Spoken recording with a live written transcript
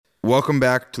welcome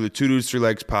back to the Two Dudes, Three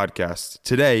Legs podcast.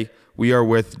 Today, we are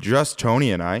with just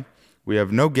Tony and I. We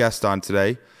have no guest on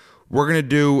today. We're going to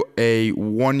do a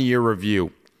 1-year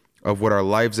review of what our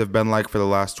lives have been like for the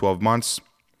last 12 months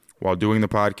while doing the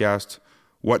podcast,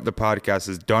 what the podcast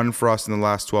has done for us in the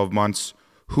last 12 months,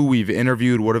 who we've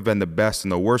interviewed, what have been the best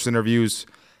and the worst interviews,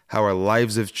 how our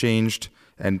lives have changed,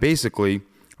 and basically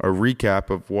a recap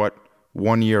of what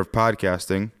 1 year of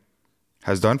podcasting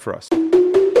has done for us.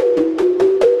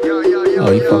 Oh,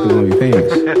 you fucking gonna be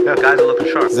famous. Guys are looking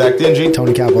sharp. Zach Dingy,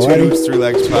 Tony Two Capoletti. Dudes, Three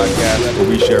Legs podcast, where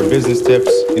we share business tips,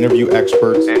 interview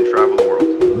experts, And travel the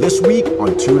world. This week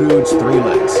on Two Dudes, Three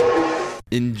Legs.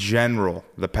 in general,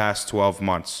 the past 12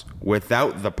 months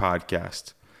without the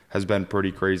podcast has been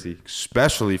pretty crazy,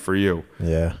 especially for you.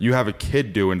 Yeah. You have a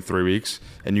kid due in 3 weeks,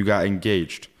 and you got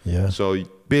engaged. Yeah. So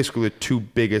basically, the two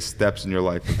biggest steps in your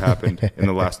life have happened in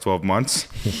the last 12 months.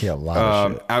 Yeah, a lot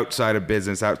of shit. Outside of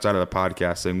business, outside of the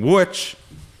podcasting, which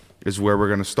is where we're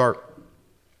going to start.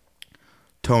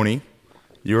 Tony,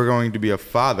 you're going to be a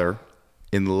father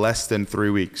in less than 3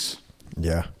 weeks.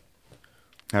 Yeah.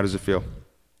 How does it feel?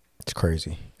 It's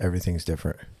crazy. Everything's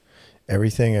different.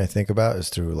 Everything I think about is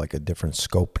through like a different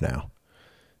scope now.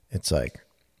 It's like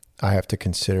I have to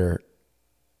consider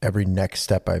every next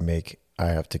step I make. I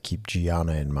have to keep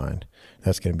Gianna in mind.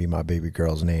 That's going to be my baby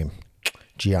girl's name,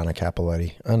 Gianna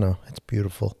Capoletti. I know, it's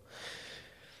beautiful.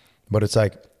 But it's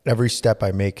like every step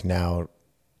I make now,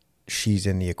 she's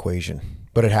in the equation.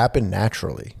 But it happened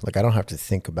naturally. Like I don't have to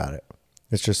think about it.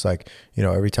 It's just like, you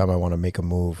know, every time I want to make a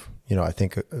move, you know, I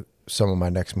think some of my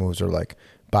next moves are like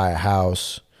buy a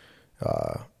house.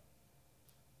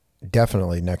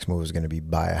 Definitely next move is going to be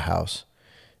buy a house.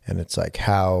 And it's like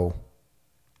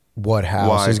what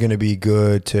house is going to be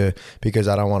good to, because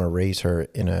I don't want to raise her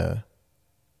in an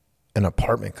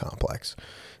apartment complex.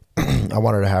 I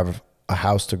want her to have a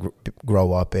house to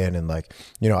grow up in. And like,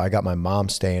 you know, I got my mom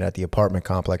staying at the apartment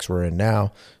complex we're in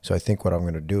now. So I think what I'm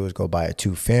going to do is go buy a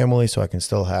 2-family so I can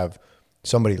still have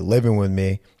somebody living with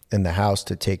me in the house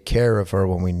to take care of her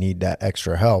when we need that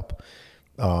extra help.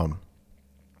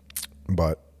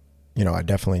 But you know, I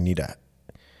definitely need I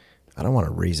don't want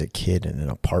to raise a kid in an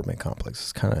apartment complex.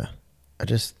 It's kind of, I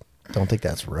just don't think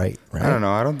that's right. I don't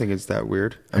know. I don't think it's that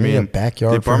weird. I need mean, a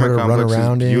backyard the apartment for her to run complex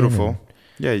around is in beautiful.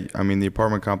 Yeah, I mean, the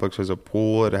apartment complex has a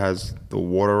pool. It has the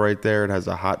water right there. It has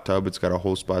a hot tub. It's got a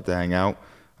whole spot to hang out.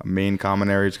 A main common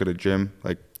area. It's got a gym.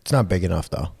 Like, it's not big enough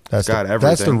though. That's got that's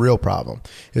the everything. real problem.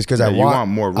 Is because Yeah, I you want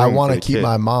want more room I for want to the keep kid.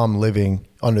 my mom living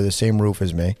under the same roof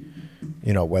as me.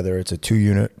 You know, whether it's a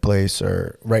 2-unit place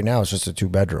or right now it's just a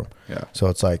 2-bedroom. Yeah. So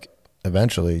it's like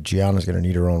eventually Gianna's going to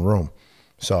need her own room.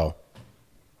 So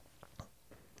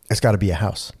it's got to be a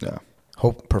house. yeah.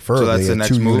 Preferably So that's the a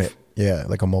next 2-unit. move? Yeah,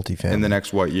 like a multifamily. In the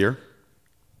next, what, year?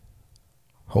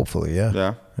 Hopefully, yeah.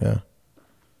 Yeah. Yeah.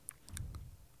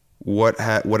 What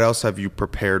else have you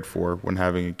prepared for when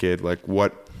having a kid? Like,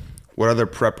 what other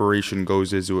preparation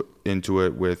goes into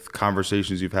it with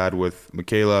conversations you've had with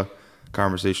Michaela,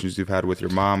 conversations you've had with your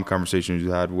mom, conversations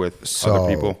you've had with other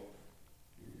people?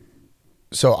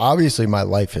 So obviously my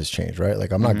life has changed, right?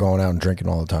 Like I'm not going out and drinking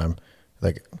all the time.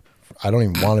 Like I don't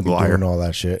even want to be Liar. doing all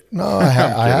that shit. No, I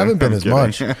haven't been as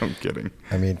much. I'm kidding.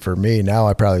 I mean, for me now,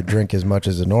 I probably drink as much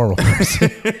as a normal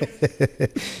person.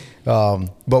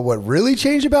 But what really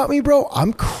changed about me, bro,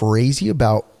 I'm crazy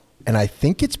about, and I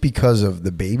think it's because of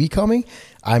the baby coming,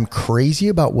 I'm crazy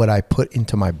about what I put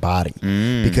into my body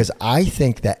because I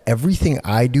think that everything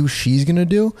I do, she's going to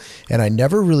do. And I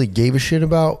never really gave a shit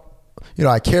about, you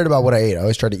know, I cared about what I ate. I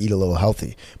always tried to eat a little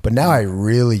healthy, but now I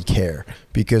really care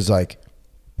because like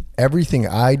everything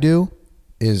I do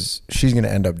is she's going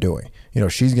to end up doing, you know,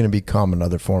 she's going to become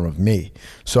another form of me.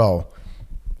 So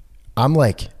I'm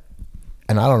like,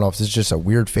 and I don't know if this is just a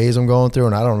weird phase I'm going through.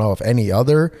 And I don't know if any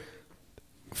other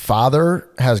father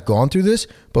has gone through this,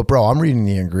 but bro, I'm reading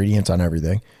the ingredients on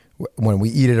everything. When we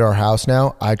eat at our house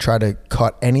now, I try to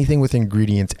cut anything with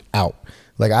ingredients out.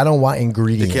 Like I don't want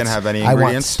ingredients. You can't have any I want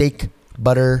ingredients? steak,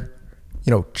 butter,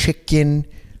 you know, chicken,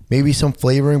 maybe some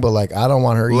flavoring, but like I don't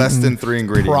want her Less eating than 3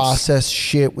 ingredients. processed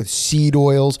shit with seed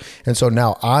oils. And so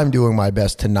now I'm doing my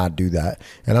best to not do that.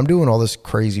 And I'm doing all this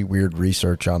crazy weird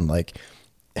research on like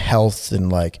health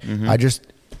and like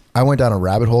I went down a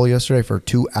rabbit hole yesterday for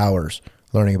 2 hours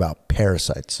learning about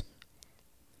parasites.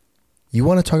 You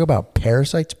want to talk about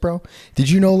parasites, bro? Did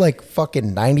you know like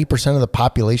fucking 90% of the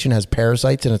population has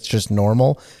parasites and it's just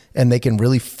normal and they can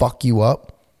really fuck you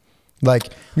up? Like,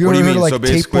 you What do ever you heard mean? of like So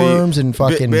basically, tapeworms and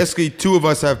fucking... basically 2 of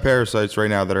us have parasites right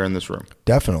now that are in this room.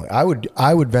 Definitely.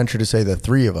 I would venture to say the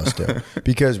 3 of us do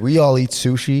because we all eat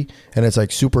sushi and it's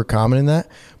like super common in that.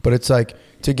 But it's like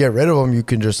to get rid of them, you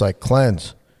can just like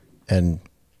cleanse and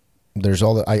there's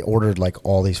I ordered like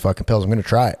all these fucking pills. I'm gonna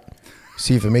try it,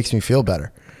 see if it makes me feel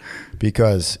better,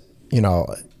 because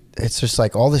it's just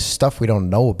like all this stuff we don't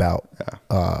know about.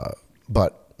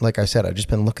 But like I said, I've just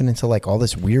been looking into like all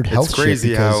this weird health crazy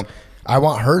shit because how- I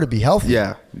want her to be healthy.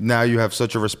 Yeah. Now you have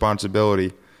such a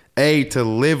responsibility, to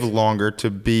live longer, to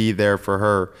be there for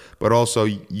her, but also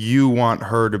you want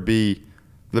her to be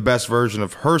the best version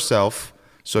of herself.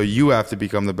 So you have to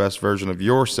become the best version of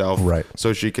yourself, Right.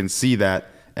 So she can see that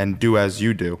and do as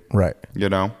you do, Right.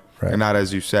 Right. And not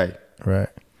as you say. Right.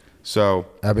 So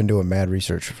I've been doing mad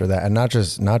research for that, and not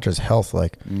just health.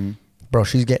 Like, bro,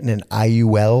 she's getting an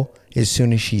IUL as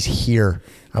soon as she's here.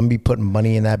 I'm gonna be putting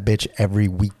money in that bitch every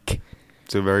week.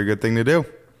 it's a very good thing to do.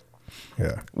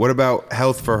 Yeah. What about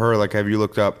health for her? Like, have you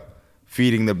looked up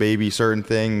feeding the baby certain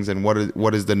things, and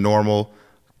what is the normal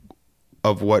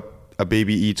of what a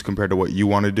baby eats compared to what you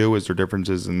want to do? Is there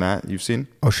differences in that you've seen?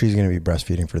 Oh, she's gonna be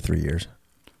breastfeeding for 3 years.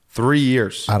 3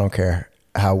 years. I don't care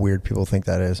how weird people think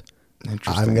that is.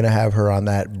 Interesting. I'm gonna have her on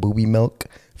that booby milk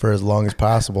for as long as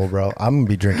possible, bro. I'm gonna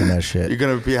be drinking that shit. You're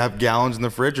gonna have gallons in the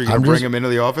fridge. Or you're I'm gonna bring just- them into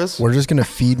the office. We're just gonna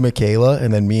feed Michaela,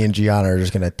 and then me and Gianna are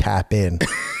just gonna tap in.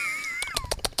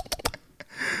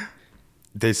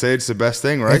 They say it's the best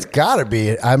thing, right? It's gotta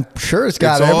be. I'm sure it's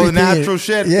got It's all the everything. natural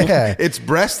shit. Yeah. It's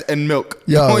breast and milk.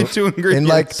 Yo, The only two ingredients. in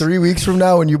like 3 weeks from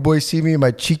now, when you boys see me and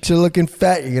my cheeks are looking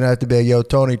fat, you're gonna have to be like, yo,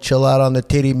 Tony, chill out on the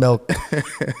titty milk.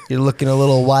 You're looking a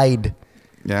little wide.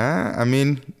 Yeah, I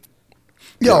mean,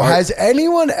 Yo, Yeah, has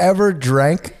anyone ever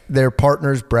drank their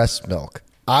partner's breast milk?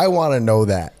 I want to know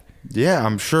that. yeah,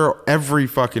 I'm sure every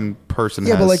fucking person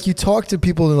Yeah, has. but like you talk to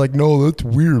people and they're like, no, that's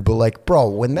weird. But like, bro,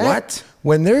 when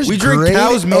there's We drink grade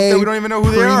cow's milk that A we don't even know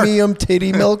who they are. premium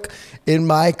titty milk in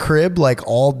my crib like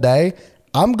all day,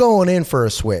 I'm going in for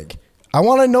a swig. I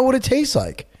want to know what it tastes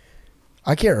like.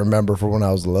 I can't remember for when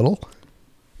I was little.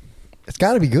 It's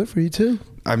got to be good for you too.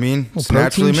 I mean, Little it's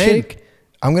naturally protein made. shake.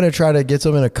 I'm gonna try to get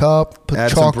some in a cup, put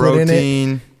Add some chocolate in it.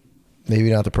 protein.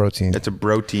 Maybe not the protein. It's a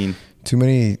protein. Too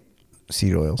many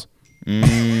seed oils.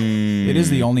 It is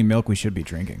the only milk we should be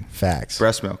drinking. Facts.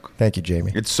 Breast milk. Thank you,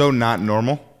 Jamie. It's so not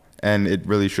normal, and it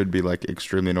really should be like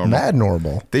extremely normal. Mad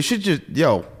normal. They should just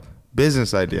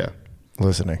business idea.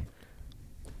 Listening.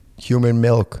 Human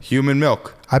milk. Human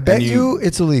milk. I bet And you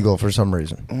it's illegal for some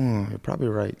reason. You're probably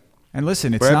right. And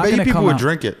listen, it's But I not bet you going to people come would out.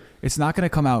 drink it. It's not going to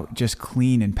come out just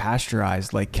clean and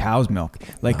pasteurized like cow's milk.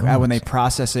 Like when they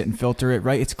process it and filter it,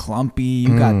 right? It's clumpy.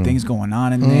 You got things going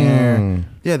on in there.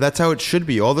 Yeah, that's how it should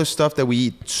be. All the stuff that we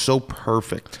eat, so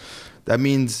perfect. That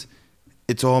means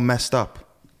it's all messed up.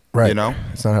 Right. You know?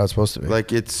 It's not how it's supposed to be.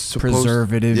 Like it's supposed,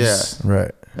 Preservatives. Yeah.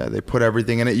 right. Yeah, they put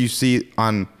everything in it. You see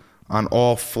on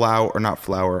all flour, or not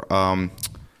flour.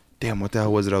 Damn, what the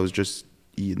hell was it I was just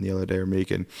eating the other day or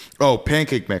making? Oh,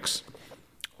 pancake mix.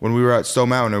 When we were at Stone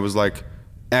Mountain, it was like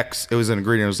it was an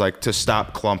ingredient. It was like to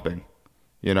stop clumping.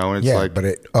 You know, and it's Yeah, like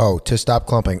but to stop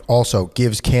clumping also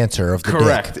gives cancer of the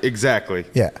correct, dick. exactly.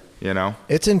 Yeah. You know,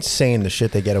 It's insane the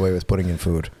shit they get away with putting in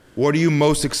food. what are you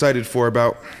most excited for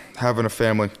about having a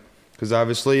family? Because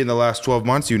obviously, in the last 12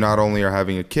 months, you not only are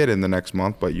having a kid in the next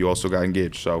month, but you also got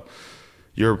engaged. So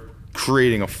you're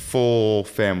creating a full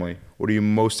family. What are you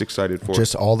most excited for?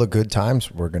 Just all the good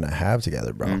times we're going to have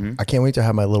together, bro. Mm-hmm. I can't wait to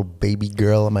have my little baby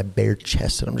girl on my bare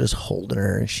chest and I'm just holding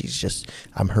her and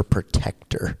I'm her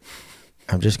protector.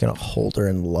 I'm just going to hold her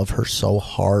and love her so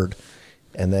hard.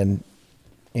 And then,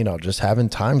 just having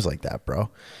times like that,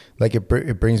 bro. Like it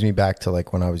brings me back to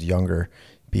like when I was younger,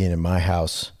 being in my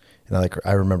house. And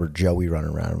I remember Joey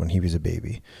running around when he was a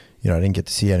baby. I didn't get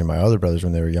to see any of my other brothers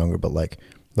when they were younger, but like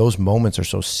those moments are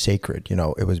so sacred.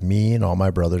 It was me and all my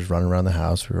brothers running around the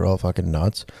house. We were all fucking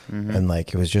nuts. Mm-hmm. And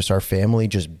like, it was just our family,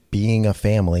 just being a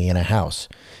family in a house.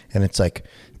 And it's like,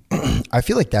 I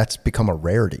feel like that's become a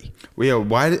rarity. Well, yeah,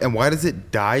 why does it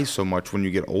die so much when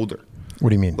you get older?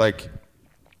 What do you mean? Like,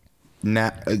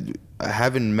 I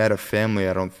haven't met a family,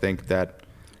 I don't think, that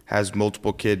has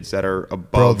multiple kids that are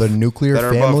above. Bro, the nuclear that are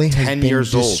above family has 10 been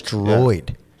years old.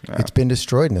 destroyed. Yeah. It's been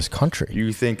destroyed in this country.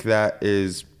 You think that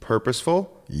is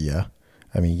purposeful? Yeah.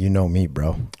 I mean, you know me,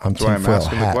 bro. I'm That's why I'm tinfoil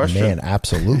asking the hat question. man.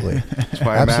 Absolutely. That's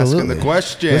why I'm asking the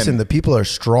question. Listen, the people are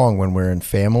strong when we're in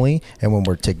family and when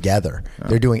we're together.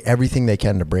 They're doing everything they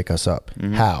can to break us up.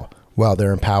 Mm-hmm. How? Well,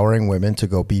 they're empowering women to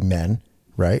go be men,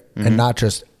 right? Mm-hmm. And not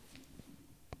just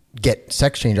get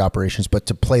sex change operations, but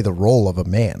to play the role of a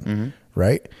man, Mm-hmm.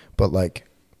 right? But like,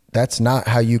 that's not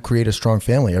how you create a strong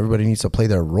family. Everybody needs to play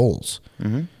their roles.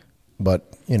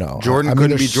 But, Jordan I mean,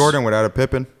 couldn't be there's Jordan without a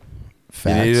Pippen.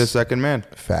 Facts. He needed a second man.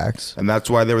 Facts. And that's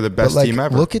why they were the best But like, team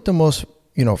ever. look at the most,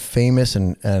 famous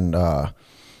and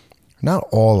not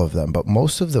all of them, but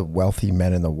most of the wealthy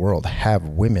men in the world have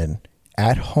women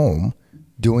at home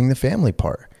doing the family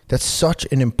part. That's such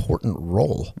an important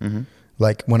role.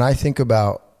 Like when I think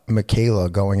about Michaela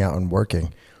going out and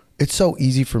working, it's so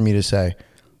easy for me to say,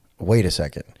 wait a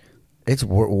second, it's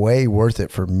way worth it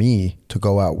for me to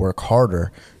go out, work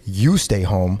harder. You stay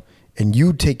home and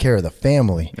you take care of the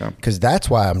family, because that's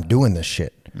why I'm doing this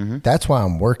shit. That's why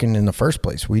I'm working in the first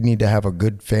place. We need to have a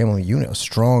good family unit, a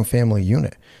strong family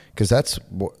unit, because that's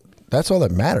all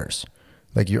that matters.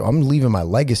 Like I'm leaving my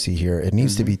legacy here. It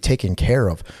needs to be taken care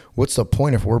of. What's the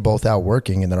point if we're both out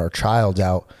working and then our child's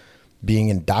out being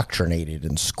indoctrinated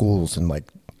in schools and like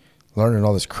learning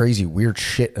all this crazy weird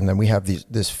shit, and then we have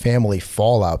this family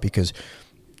fallout because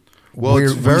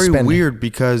it's very weird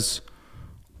because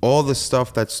all the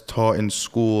stuff that's taught in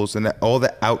schools and all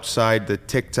the outside, the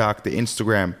TikTok, the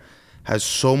Instagram, has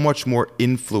so much more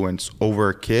influence over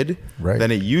a kid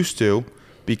than it used to,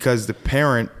 because the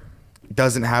parent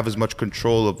doesn't have as much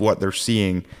control of what they're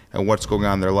seeing and what's going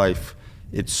on in their life.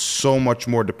 It's so much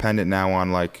more dependent now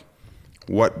on like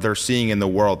what they're seeing in the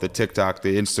world, the TikTok,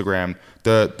 the Instagram,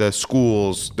 the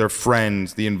schools, their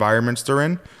friends, the environments they're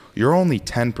in. You're only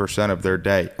 10% of their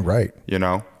day. Right. You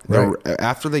know? Right.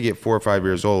 After they get 4 or 5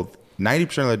 years old,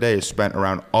 90% of the day is spent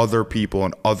around other people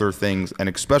and other things, and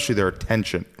especially their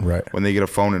attention when they get a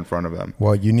phone in front of them.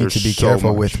 Well, you need to be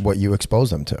careful with what you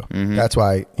expose them to. That's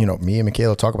why, me and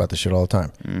Michaela talk about this shit all the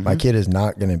time. My kid is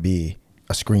not going to be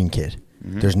a screen kid.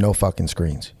 There's no fucking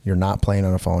screens. You're not playing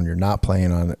on a phone. You're not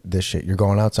playing on this shit. You're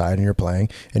going outside and you're playing,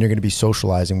 and you're going to be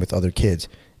socializing with other kids.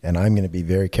 And I'm going to be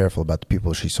very careful about the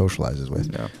people she socializes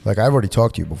with. Yeah. Like I've already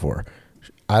talked to you before.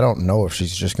 I don't know if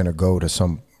she's just going to go to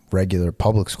some regular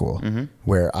public school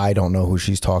where I don't know who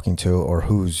she's talking to or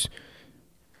who's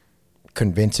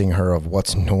convincing her of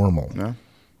what's normal. Yeah.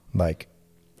 Like,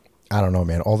 I don't know,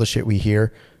 man. All the shit we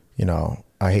hear,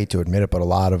 I hate to admit it, but a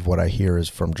lot of what I hear is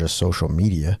from just social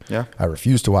media. Yeah. I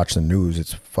refuse to watch the news.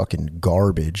 It's fucking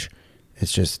garbage.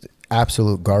 It's just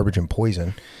absolute garbage and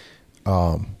poison.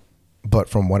 But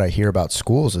from what I hear about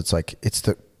schools, it's like it's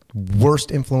the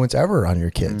worst influence ever on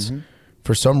your kids.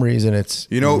 For some reason, it's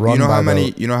you know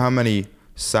how many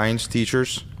science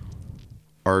teachers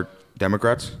are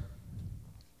Democrats?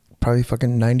 Probably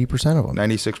fucking 90% of them.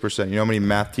 96%. You know how many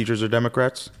math teachers are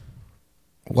Democrats?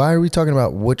 Why are we talking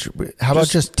about which? How about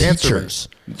just teachers?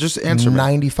 Just answer me.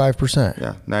 95%.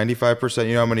 Yeah, 95%.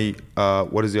 You know how many?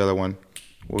 What is the other one?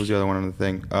 What was the other one on the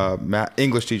thing?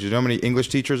 English teachers. You know how many English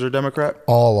teachers are Democrat?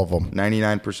 All of them.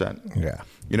 99%. Yeah.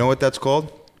 You know what that's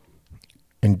called?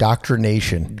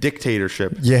 Indoctrination.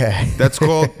 Dictatorship. Yeah. That's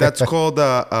called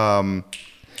a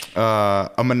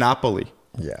monopoly.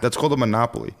 Yeah. That's called a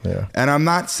monopoly. Yeah. And I'm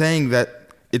not saying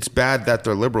that it's bad that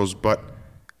they're liberals, but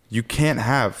you can't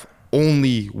have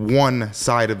only one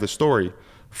side of the story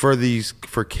for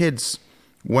kids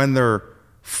when they're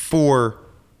 4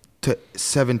 to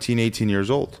 17, 18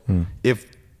 years old. If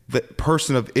the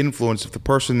person of influence, if the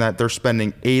person that they're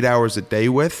spending 8 hours a day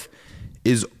with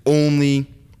is only,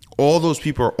 all those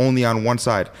people are only on one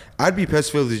side. I'd be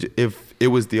pissed if it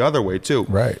was the other way too.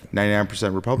 Right.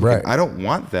 99% Republican. Right. I don't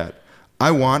want that. I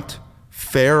want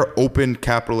fair, open,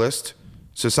 capitalist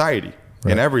society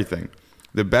in everything.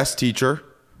 The best teacher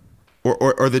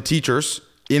or the teachers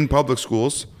in public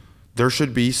schools, there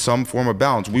should be some form of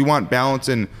balance. We want balance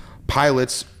in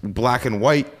pilots, black and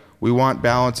white. We want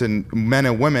balance in men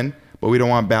and women, but we don't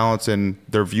want balance in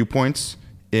their viewpoints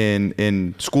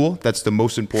in school. That's the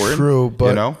most important. True,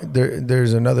 but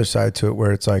there's another side to it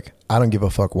where it's like, I don't give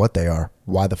a fuck what they are.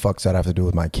 Why the fuck's that have to do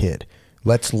with my kid?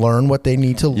 Let's learn what they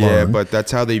need to learn. Yeah, but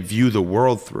that's how they view the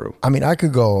world through. I mean, I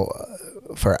could go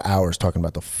for hours talking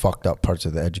about the fucked up parts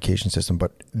of the education system,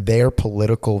 but their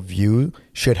political view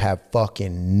should have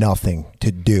fucking nothing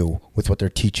to do with what they're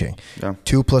teaching. Yeah.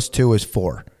 2 + 2 is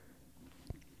 4.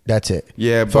 That's it.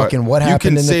 Yeah, but fucking what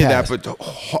happened in the past. You can say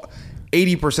that, but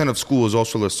 80% of school is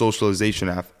also the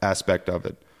socialization aspect of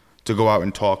it. To go out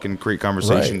and talk and create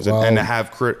conversations and to have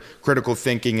critical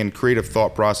thinking and creative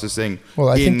thought processing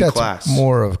I think that's class.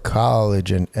 More of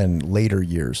college and later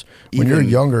years. When you're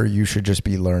younger, you should just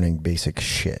be learning basic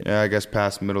shit. Yeah, I guess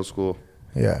past middle school.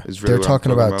 Yeah. Is really They're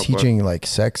talking about teaching like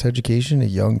sex education to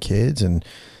young kids and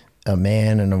a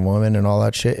man and a woman and all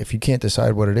that shit. If you can't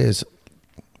decide what it is,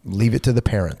 leave it to the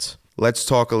parents. Let's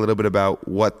talk a little bit about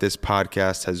what this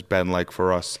podcast has been like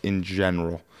for us in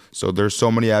general. So there's so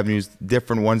many avenues,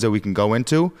 different ones that we can go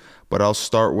into, but I'll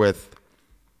start with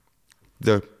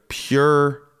the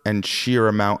pure and sheer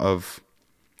amount of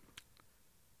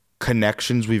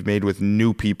connections we've made with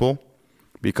new people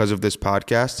because of this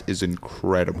podcast is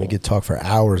incredible. We could talk for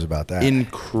hours about that.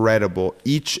 Incredible.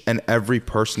 Each and every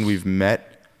person we've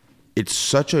met, it's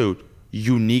such a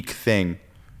unique thing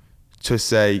to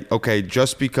say, okay,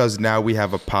 just because now we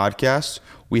have a podcast,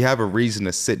 we have a reason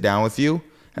to sit down with you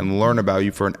and learn about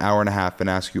you for an hour and a half and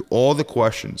ask you all the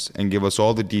questions and give us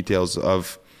all the details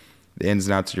of the ins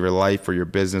and outs of your life or your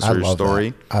business or your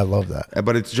story. I love that.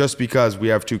 But it's just because we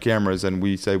have 2 cameras and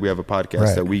we say we have a podcast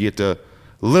Right. that we get to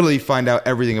literally find out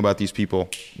everything about these people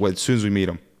as soon as we meet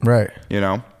them. Right. You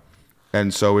know?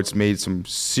 And so it's made some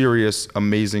serious,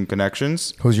 amazing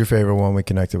connections. Who's your favorite one we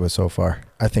connected with so far?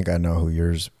 I think I know who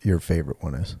your favorite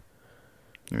one is.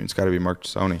 I mean, it's got to be Mark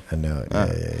Sony. I know. Yeah.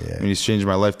 I mean, he's changed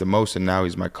my life the most, and now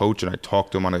he's my coach, and I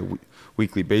talk to him on a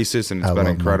weekly basis, and it's I been love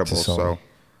Mark incredible. Tassone. So,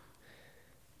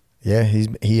 Yeah,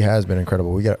 he has been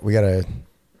incredible. We got to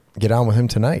get on with him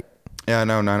tonight. yeah, I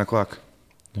know, 9:00.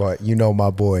 But you know my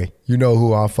boy. You know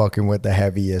who I'm fucking with the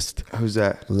heaviest. Who's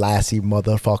that? Lassie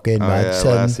motherfucking Oh, yeah, Madsen.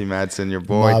 Lassie Madsen, your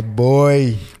boy. My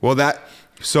boy. Well,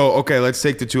 okay, let's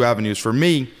take the 2 avenues. For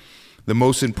me, the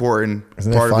most important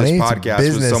Isn't it part of funny? this It's podcast was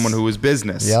business. someone who was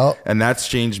business. Yep. And that's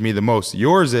changed me the most.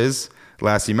 Yours is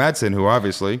Lassie Madsen, who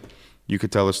obviously you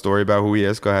could tell a story about who he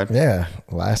is. Go ahead. Yeah,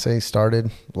 Lassie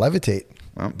started Levitate,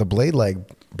 the blade leg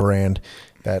brand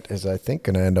that is, I think,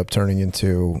 going to end up turning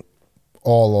into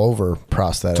all over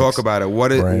prosthetics. Talk about it.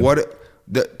 brand. What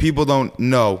the people don't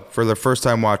know for the first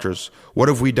time watchers. What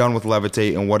have we done with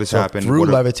Levitate and what has happened Through What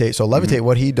have- Levitate. So Levitate,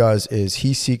 what he does is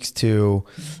he seeks to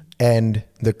end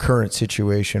the current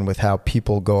situation with how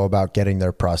people go about getting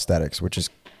their prosthetics, which is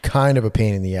kind of a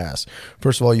pain in the ass.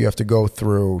 First of all, you have to go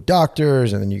through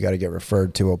doctors, and then you got to get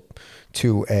referred to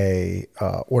a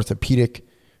orthopedic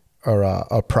or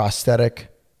a prosthetic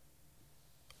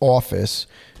office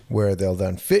where they'll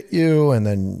then fit you, and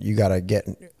then you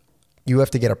have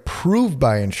to get approved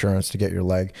by insurance to get your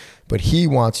leg. But he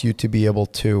wants you to be able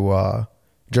to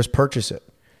just purchase it,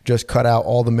 just cut out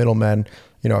all the middlemen.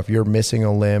 You know, if you're missing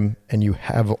a limb and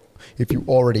if you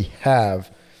already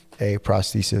have a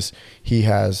prosthesis, he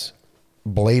has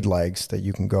blade legs that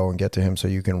you can go and get to him so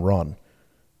you can run.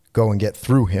 Go and get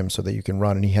through him so that you can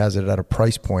run. And he has it at a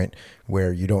price point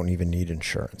where you don't even need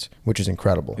insurance, which is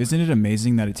incredible. Isn't it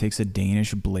amazing that it takes a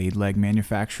Danish blade leg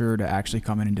manufacturer to actually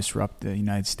come in and disrupt the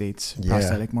United States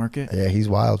prosthetic market? Yeah, he's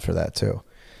wild for that too.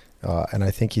 And I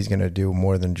think he's going to do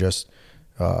more than just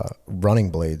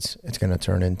running blades. It's going to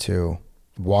turn into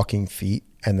walking feet.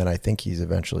 And then I think he's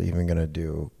eventually even going to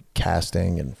do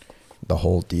casting and the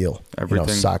whole deal. Everything.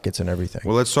 You know, sockets and everything.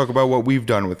 Well, let's talk about what we've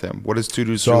done with him. What has 2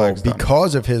 Dudes 3 So Legs done?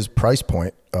 because of his price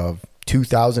point of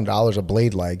 $2,000 a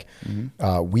blade leg,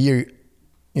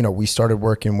 we started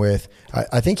working with,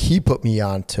 I think he put me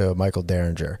on to Michael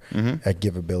Derringer at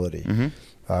Giveability,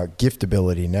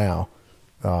 Giftability now.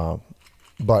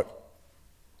 But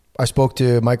I spoke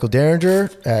to Michael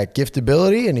Derringer at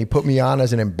Giftability, and he put me on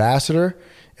as an ambassador.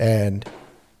 And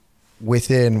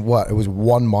within it was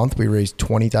 1 month, we raised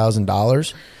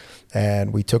 $20,000,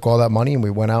 and we took all that money and we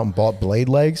went out and bought blade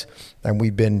legs, and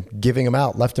we've been giving them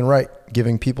out left and right,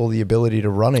 giving people the ability to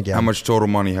run again. How much total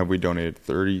money have we donated?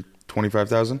 30,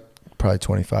 25,000? Probably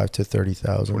 $25,000 to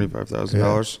 $30,000.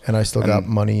 $25,000. And I still got And-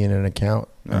 money in an account,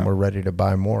 and Yeah. we're ready to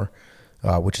buy more,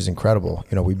 which is incredible.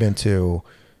 You know, we've been to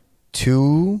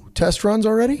 2 test runs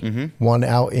already. One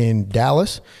out in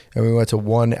Dallas, and we went to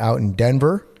one out in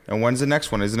Denver. And when's the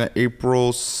next one? Isn't it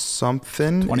April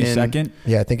something? 22nd?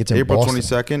 Yeah, I think it's in April Boston.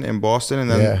 22nd in Boston.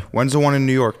 And then Yeah. when's the one in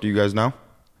New York? Do you guys know?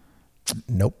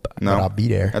 Nope. No. But I'll be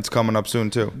there. That's coming up soon,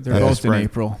 too. They're Yeah, both in spring.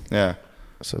 April. Yeah.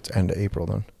 So it's end of April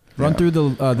then. Run through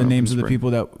the names of the spring.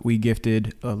 people that we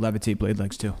gifted Levitate blade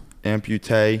legs to.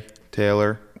 Amputee,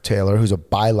 Taylor. Taylor, who's a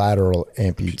bilateral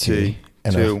amputee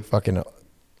and Two. a fucking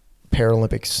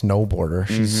Paralympic snowboarder.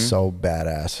 She's so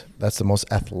badass. That's the most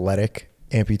athletic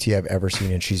amputee I've ever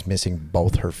seen, and she's missing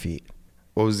both her feet.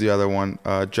 What was the other one?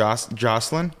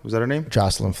 Jocelyn? Was that her name?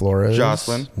 Jocelyn Flores.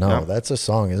 Jocelyn, No, yeah. that's a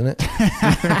song, isn't it?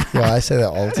 Yeah, I say that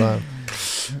all the time.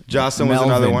 Jocelyn was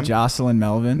another one. Jocelyn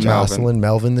Melvin. Jocelyn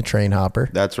Melvin, the train hopper.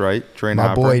 That's right. Train My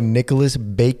hopper. boy Nicholas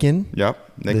Bacon. Yep.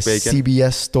 Nick the Bacon.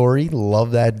 CBS story.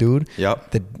 Love that dude.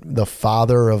 Yep. The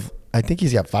father of, I think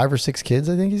he's got 5 or 6 kids,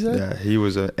 I think he said. Yeah, he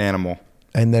was an animal.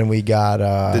 And then we got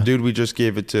The dude we just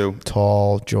gave it to.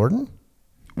 Tall Jordan.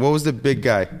 What was the big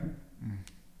guy?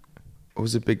 What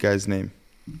was the big guy's name?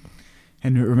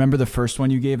 And remember the first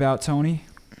one you gave out, Tony?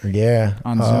 Yeah.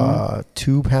 On Zoom?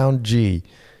 2 Pound G.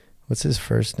 What's his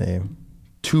first name?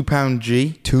 2 Pound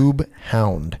G. Tube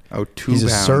Hound. Oh, Tube He's a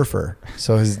Hound. surfer.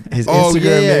 So his Oh Instagram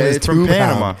yeah, name is it's from Tube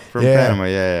Panama. Hound. From Panama,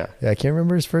 yeah. Yeah, I can't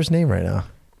remember his first name right now.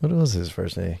 What was his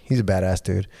first name? He's a badass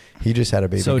dude. He just had a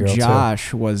baby So girl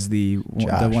Josh was the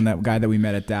Josh. guy that we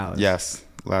met at Dallas. Yes.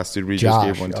 Last dude we Josh,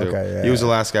 just gave one to. okay, yeah, he was the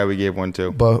yeah. last guy we gave one to.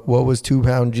 too. But what was 2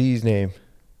 Pound G's name?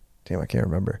 Damn, I can't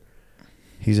remember.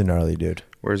 He's a gnarly dude.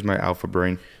 Where's my alpha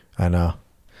brain? I know.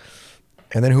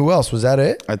 And then who else? Was that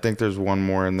it? I think there's one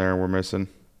more in there we're missing.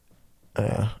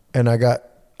 And I got,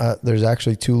 there's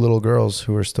actually 2 little girls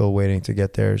who are still waiting to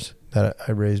get theirs that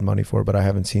I raised money for, but I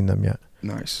haven't seen them yet.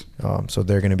 Nice. So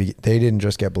they're going to be, they didn't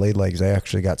just get blade legs. They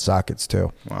actually got sockets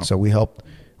too. Wow. So we helped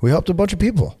a bunch of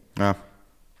people. Yeah.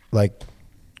 Like,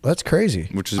 that's crazy.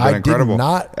 Which has been incredible. I did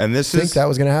not And this think is- that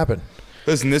was going to happen.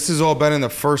 Listen, this has all been in the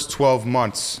first 12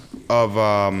 months of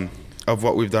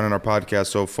what we've done in our podcast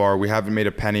so far. We haven't made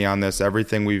a penny on this.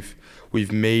 Everything we've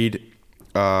made,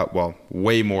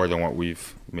 way more than what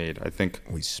we've made. I think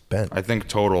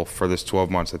total for this 12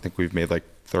 months, I think we've made like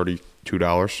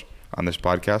 $32 on this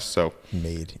podcast. So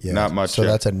Yeah. not much. So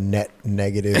yet. that's a net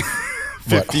negative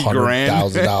 $50 grand.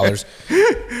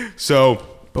 $100,000. So,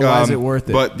 But why is it worth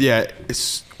it? But yeah,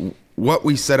 what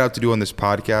we set out to do on this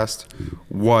podcast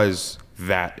was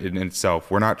that in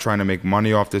itself. We're not trying to make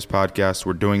money off this podcast.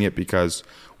 We're doing it because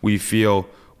we feel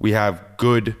we have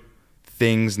good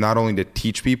things not only to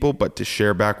teach people, but to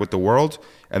share back with the world,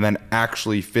 and then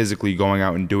actually physically going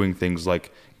out and doing things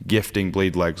like gifting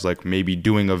blade legs, like maybe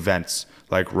doing events,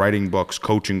 like writing books,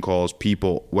 coaching calls,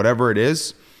 people, whatever it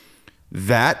is,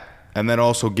 that, and then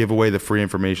also give away the free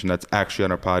information that's actually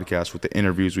on our podcast with the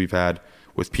interviews we've had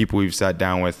with people we've sat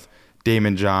down with,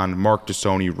 Damon John, Mark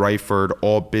Dissoni, Ryford,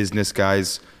 all business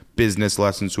guys, business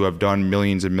lessons who have done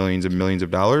millions and millions and millions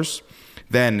of dollars.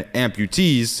 Then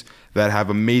amputees that have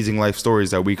amazing life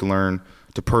stories that we can learn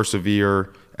to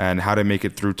persevere and how to make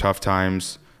it through tough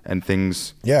times and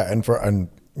things. Yeah. And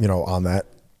on that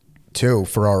too,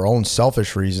 for our own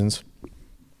selfish reasons,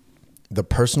 the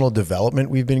personal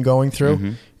development we've been going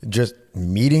through, just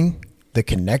meeting the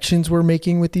connections we're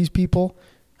making with these people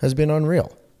has been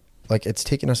unreal. Like, it's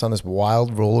taken us on this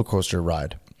wild roller coaster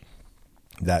ride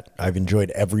that I've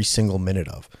enjoyed every single minute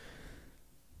of.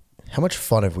 How much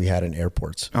fun have we had in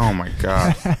airports? Oh my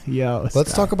God. Yo,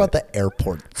 Let's talk about the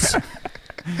airports.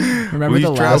 Remember We've the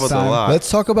last traveled a time? lot. Let's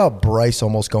talk about Bryce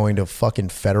almost going to fucking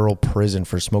federal prison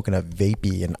for smoking a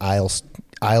vapey in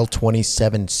aisle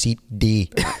 27 seat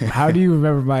D. How do you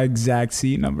remember my exact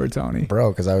seat number, Tony?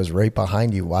 Bro, because I was right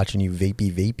behind you watching you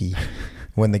vapey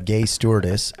when the gay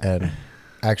stewardess, and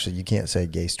actually you can't say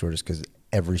gay stewardess because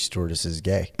every stewardess is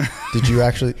gay. Did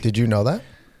you know that?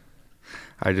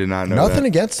 I did not know Nothing that.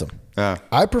 against them. Yeah.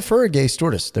 I prefer a gay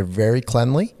stewardess. They're very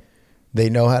cleanly. They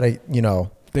know how to,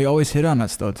 They always hit on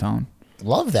us though, Tone.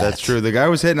 love that. That's true. The guy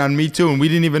was hitting on me too, and we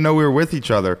didn't even know we were with each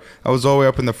other. I was all the way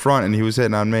up in the front, and he was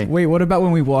hitting on me. Wait, what about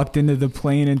when we walked into the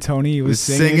plane and Tony was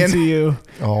singing to you?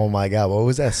 Oh my God. What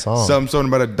was that song? Something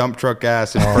about a dump truck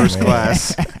gas in first man.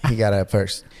 class. He got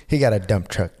a dump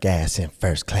truck gas in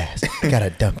first class. He got a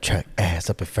dump truck ass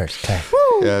up in first class.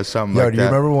 Yeah, something Yo, like do you that.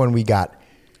 remember when we got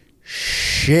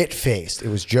shit faced? It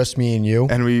was just me and you.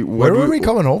 And where were we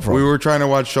coming home from? We were trying to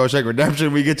watch Shawshank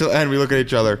Redemption. We get to the end, we look at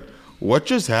each other. What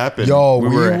just happened? Yo, we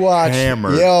were watched.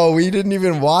 hammered. Yo, we didn't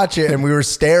even watch it, and we were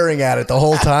staring at it the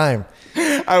whole time.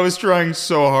 I was trying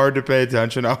so hard to pay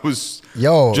attention. I was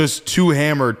just too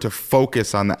hammered to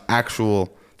focus on the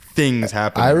actual things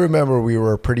happening. I remember we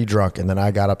were pretty drunk, and then I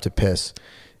got up to piss,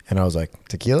 and I was like,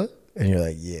 "Tequila?" And you're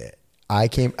like, "Yeah."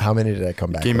 How many did I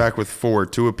come back? Came with? back with 4,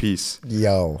 2 apiece.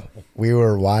 Yo, we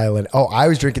were wilding. Oh, I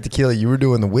was drinking tequila. You were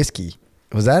doing the whiskey.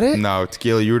 Was that it? No,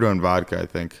 tequila. You were doing vodka, I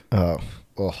think. Oh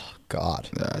God.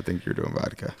 Yeah, I think you were doing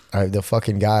vodka. The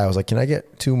fucking guy, I was like, "Can I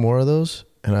get 2 more of those?"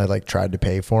 And I like tried to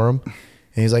pay for him, and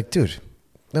he's like, "Dude,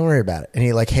 don't worry about it." And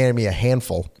he like handed me a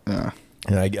handful. Yeah.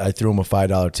 And I threw him a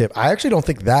 $5 tip. I actually don't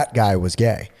think that guy was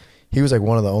gay. He was like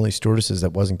one of the only stewardesses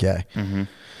that wasn't gay. Mm-hmm.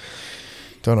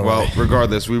 Don't know. Well, why.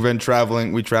 regardless, we've been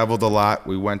traveling. We traveled a lot.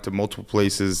 We went to multiple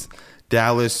places.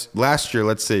 Dallas last year.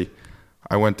 Let's see.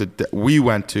 We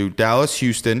went to Dallas,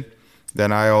 Houston.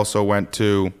 Then I also went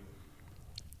to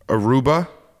Aruba,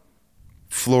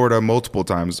 Florida, multiple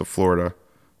times to Florida,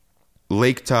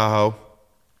 Lake Tahoe.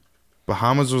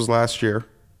 Bahamas was last year,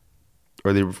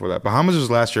 or the year before that. Bahamas was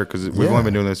last year because we've only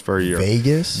been doing this for a year.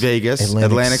 Vegas,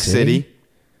 Atlantic City,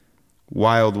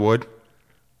 Wildwood.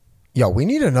 Yo, we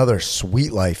need another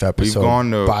Sweet Life episode. We've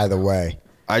gone to- by the way.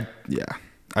 I've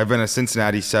been to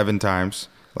Cincinnati 7 times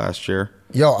last year.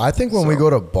 Yo, I think when we go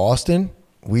to Boston,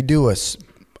 we do a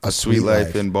Sweet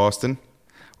Life in Boston.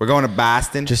 We're going to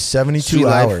Boston. Just 72 Sweet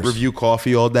hours. Life, review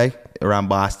coffee all day around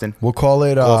Boston. We'll call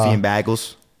it Coffee and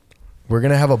bagels. We're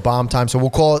gonna have a bomb time, so we'll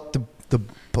call it the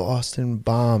Boston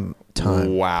bomb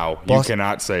time. Wow, you Boston-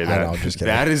 cannot say I that. know, I'm just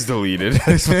kidding. That is deleted.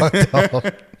 It's fucked up.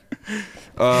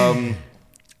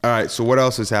 All right, so what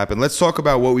else has happened? Let's talk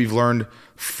about what we've learned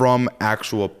from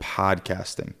actual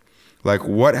podcasting. Like,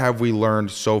 what have we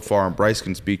learned so far? And Bryce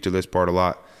can speak to this part a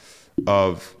lot,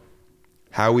 of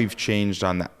how we've changed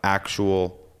on the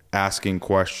actual asking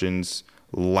questions,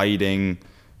 lighting,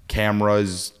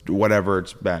 cameras, whatever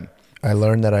it's been. I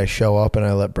learned that I show up and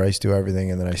I let Bryce do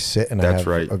everything, and then I sit and I That's have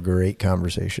right. a great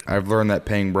conversation. I've learned that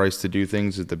paying Bryce to do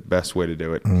things is the best way to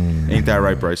do it. Ain't that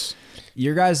right, Bryce?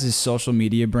 Your guys' social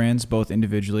media brands, both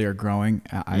individually, are growing,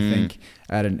 I think,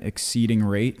 at an exceeding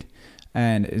rate.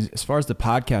 And as far as the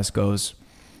podcast goes,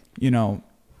 you know,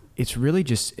 it's really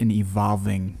just an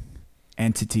evolving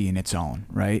entity in its own,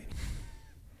 right?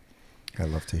 I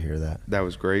love to hear that. That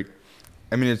was great.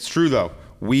 I mean, it's true though.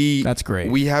 That's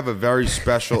great. We have a very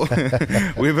special,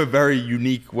 we have a very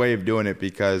unique way of doing it,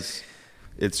 because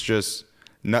it's just,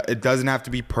 it doesn't have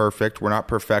to be perfect. We're not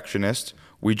perfectionists.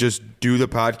 We just do the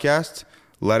podcast,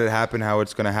 let it happen how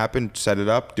it's going to happen, set it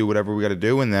up, do whatever we got to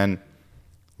do, and then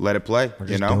let it play. We're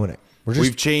just doing it.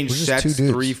 We've changed we're just two sets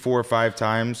dudes. 3, 4, 5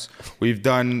 times. We've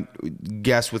done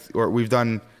guests we've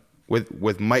done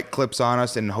with mic clips on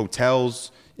us in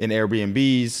hotels, in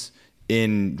Airbnbs,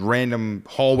 in random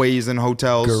hallways in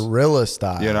hotels. Guerrilla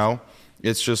style. You know,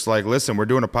 it's just like, listen, we're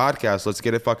doing a podcast. Let's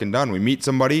get it fucking done. We meet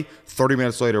somebody, 30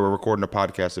 minutes later, we're recording a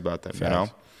podcast about them. Facts. You know.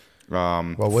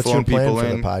 Well, what's flowing your plan people for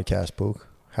in. the podcast, Pook?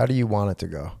 How do you want it to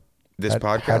go? This How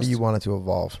podcast? do you want it to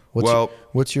evolve?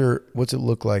 What's it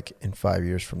look like in 5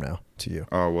 years from now to you?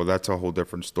 Oh, well, that's a whole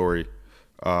different story.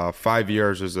 5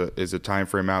 years is a time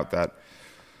frame out that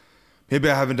maybe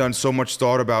I haven't done so much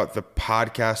thought about the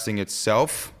podcasting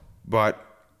itself, but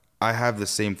I have the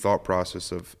same thought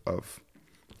process of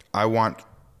I want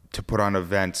to put on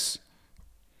events.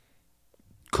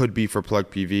 Could be for Plug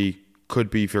PV, could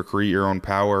be for Create Your Own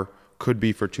Power, could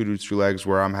be for Two Dudes, Two Legs,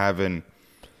 where I'm having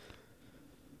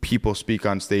people speak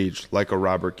on stage like a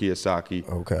Robert Kiyosaki,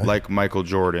 Okay. like Michael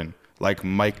Jordan, like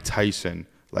Mike Tyson,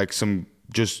 like some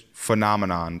just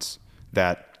phenomenons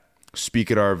that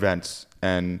speak at our events,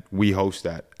 and we host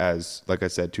that as, like I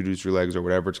said, Two Dudes, Three Legs, or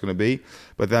whatever it's going to be.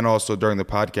 But then also during the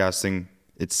podcasting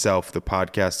itself, the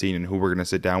podcast scene, and who we're going to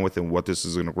sit down with and what this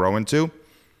is going to grow into,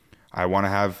 I want to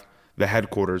have the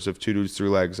headquarters of Two Dudes, Three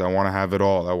Legs. I want to have it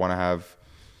all. I want to have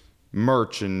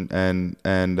merch and you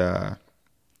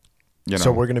know.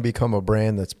 So we're going to become a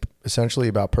brand that's essentially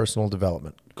about personal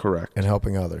development Correct. and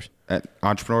helping others. And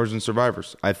entrepreneurs and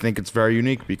survivors. I think it's very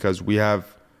unique because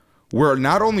we're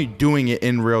not only doing it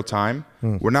in real time.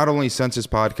 We're not only since this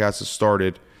podcast has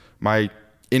started, my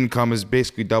income has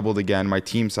basically doubled again. My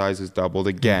team size has doubled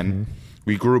again.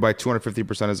 We grew by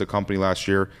 250% as a company last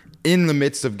year in the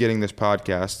midst of getting this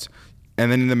podcast.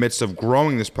 And then in the midst of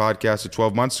growing this podcast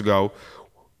 12 months ago,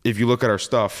 if you look at our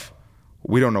stuff,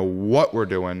 we don't know what we're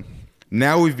doing.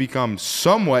 Now we've become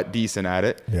somewhat decent at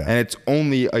it, Yeah. and it's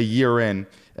only a year in,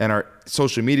 and our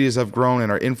social medias have grown,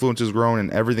 and our influence has grown,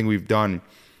 and everything we've done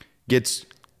gets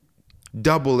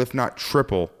double, if not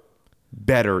triple,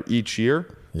 better each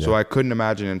year. Yeah. So I couldn't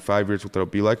imagine in 5 years what that'll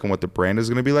be like and what the brand is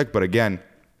going to be like. But again,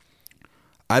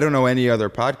 I don't know any other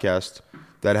podcast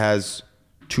that has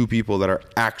two people that are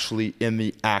actually in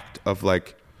the act of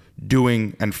like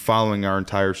doing and following our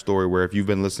entire story, where if you've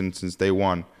been listening since day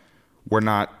one, we're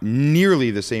not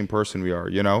nearly the same person we are,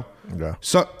 you know? Yeah.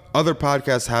 So other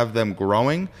podcasts have them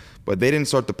growing, but they didn't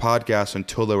start the podcast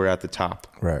until they were at the top.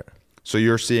 Right. So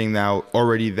you're seeing now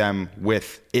already them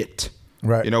with it.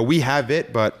 Right. You know, we have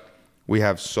it, but we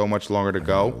have so much longer to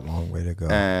go. Long way to go.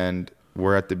 And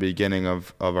we're at the beginning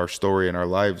of our story and our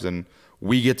lives. And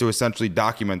we get to essentially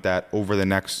document that over the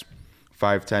next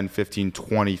 5, 10, 15,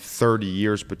 20, 30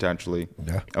 years potentially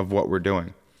Yeah. of what we're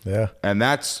doing. Yeah. And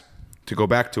that's, to go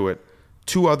back to it,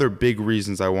 2 other big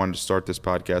reasons I wanted to start this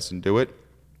podcast and do it.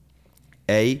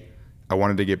 A, I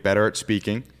wanted to get better at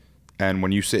speaking. And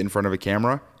when you sit in front of a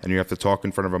camera and you have to talk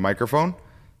in front of a microphone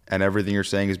and everything you're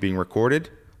saying is being recorded,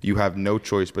 you have no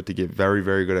choice but to get very,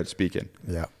 very good at speaking.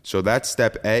 Yeah. So that's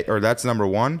step A, or that's number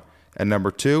 1. And number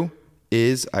 2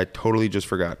 is, I totally just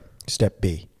forgot. Step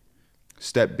B.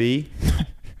 Step B,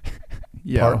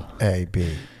 Part A,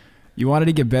 B. You wanted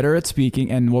to get better at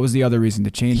speaking, and what was the other reason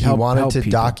to change? He help wanted to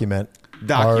people? document our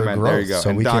Document, growth, there you go, so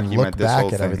and we can document look this whole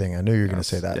back at thing. everything. I knew you were going to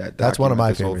say Yes, that. yeah, That's one of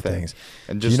my document this whole favorite thing. things.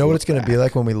 And Do you just know what look it's going to be back.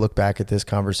 like when we look back at this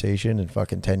conversation in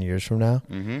fucking 10 years from now?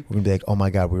 We're going to be like, oh my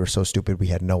God, we were so stupid. We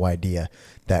had no idea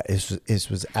that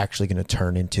this was actually going to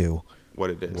turn into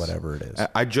what it is. whatever it is.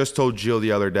 I just told Jill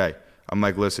the other day, I'm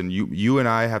like, listen, you and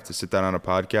I have to sit down on a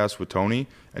podcast with Tony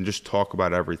and just talk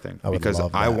about everything I would because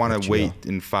love I that want with to wait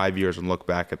in 5 years and look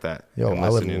back at that. Yo, and I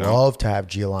would listen, love to have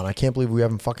Gio on. I can't believe we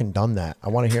haven't fucking done that. I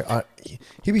want to hear.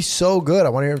 He'd be so good. I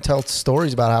want to hear him tell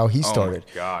stories about how he started.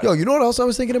 God. Yo, you know what else I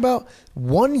was thinking about?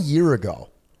 1 year ago,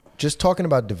 just talking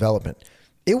about development,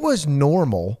 it was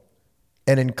normal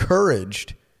and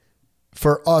encouraged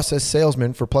for us as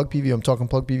salesmen for Plug PV. I'm talking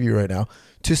Plug PV right now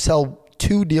to sell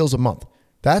 2 deals a month.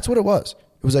 That's what it was.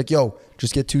 It was like, yo,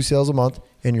 just get 2 sales a month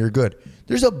and you're good.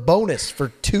 There's a bonus for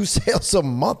 2 sales a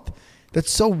month. That's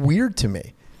so weird to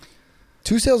me.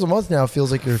 2 sales a month now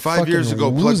feels like you're 5 years ago,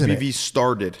 Plug losing PV it.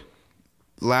 started.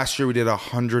 Last year we did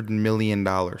 $100 million,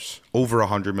 over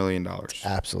 $100 million.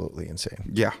 Absolutely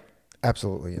insane. Yeah.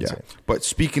 Absolutely Yeah. insane.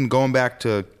 But going back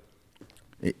to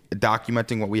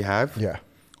documenting what we have. Yeah.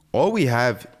 All we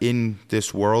have in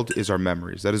this world is our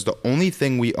memories. That is the only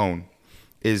thing we own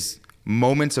is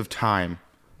moments of time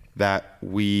that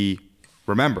we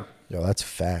remember. Yo, that's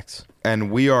facts. And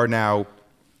we are now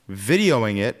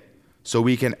videoing it so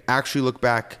we can actually look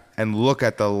back and look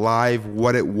at the live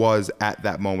what it was at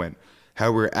that moment. How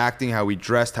we were acting, how we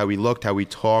dressed, how we looked, how we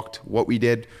talked, what we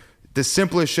did. The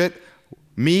simplest shit.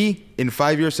 Me in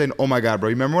 5 years saying, oh my God, bro,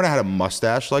 you remember when I had a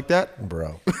mustache like that?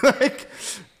 Bro. Like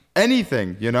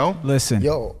anything, you know? Listen,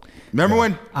 Yo, Remember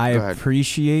when? I Go ahead.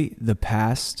 appreciate the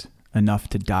past enough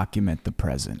to document the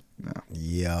present.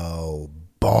 yo,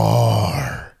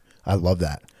 bar. I love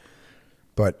that.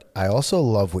 But I also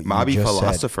love what Mobby you just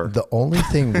philosopher. said. The only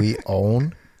thing we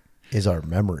own is our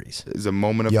memories. It's a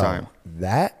moment of Yo, time.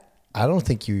 that, I don't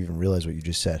think you even realize what you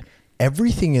just said.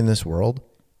 Everything in this world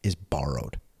is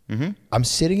borrowed. Mm-hmm. I'm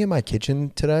sitting in my kitchen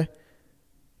today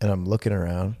and I'm looking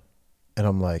around and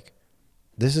I'm like,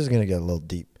 this is going to get a little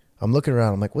deep. I'm looking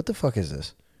around. I'm like, what the fuck is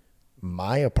this?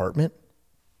 My apartment?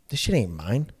 This shit ain't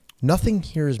mine. Nothing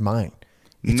here is mine.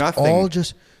 It's Nothing. all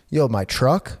just, yo, my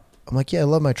truck. I'm like, yeah, I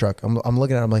love my truck. I'm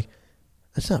looking at it. I'm like,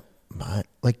 that's not mine.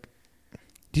 Like,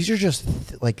 these are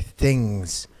just like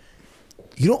things.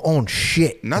 You don't own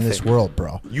shit Nothing. in this world,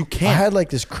 bro. You can't. I had like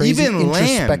this crazy Even land.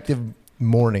 introspective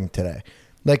morning today.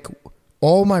 Like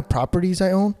all my properties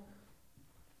I own,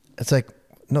 it's like,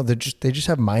 no, they just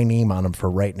have my name on them for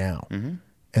right now. Mm-hmm.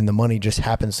 And the money just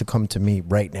happens to come to me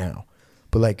right now.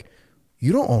 But like,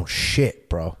 you don't own shit,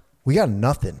 bro. We got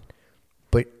nothing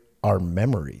but our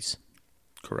memories.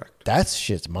 Correct. That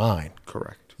shit's mine.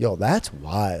 Correct. Yo, that's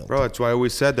wild. Bro, that's why I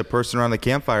always said the person around the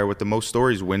campfire with the most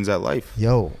stories wins at life.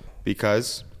 Yo,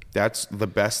 Because that's the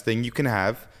best thing you can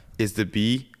have is to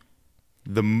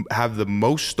have the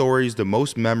most stories, the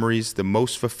most memories, the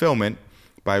most fulfillment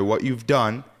by what you've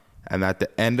done. And at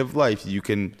the end of life, you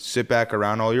can sit back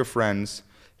around all your friends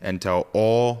and tell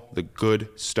all the good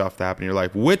stuff that happened in your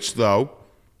life, which, though,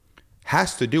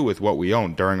 has to do with what we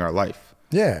own during our life.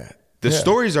 yeah. The yeah.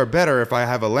 stories are better if I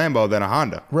have a Lambo than a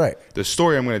Honda. Right. The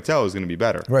story I'm going to tell is going to be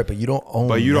better. Right, but you don't own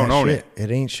But you don't that own shit. it.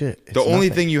 It ain't shit. It's The only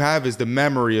nothing. thing you have is the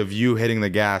memory of you hitting the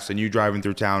gas and you driving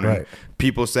through town and Right.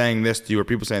 people saying this to you or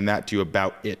people saying that to you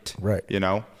about it. Right. You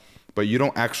know? But you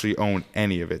don't actually own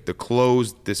any of it. The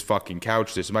clothes, this fucking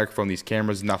couch, this microphone, these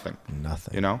cameras, nothing.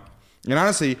 Nothing. You know? And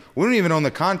honestly, we don't even own the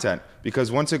content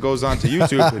because once it goes onto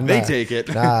YouTube, they take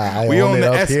it. Nah, I we own own it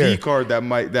the up SD here. card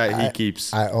that he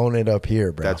keeps. I own it up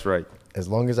here, bro. That's right. As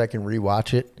long as I can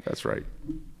rewatch it. That's right.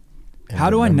 and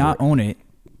How do I remember not it. own it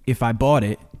if I bought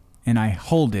it and I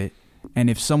hold it,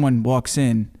 and if someone walks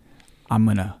in, I'm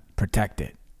gonna protect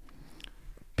it?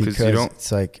 'Cause Because you don't-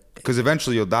 it's like, Because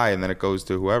eventually you'll die and then it goes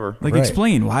to whoever. Like, Right.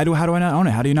 explain. How do I not own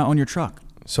it? How do you not own your truck?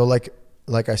 so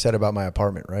like I said about my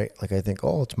apartment, right? Like I think,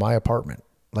 oh, it's my apartment.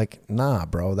 Like, nah,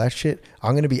 bro, that shit,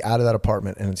 I'm going to be out of that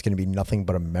apartment and it's going to be nothing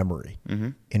but a memory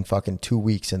in fucking 2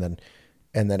 weeks. And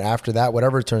then after that,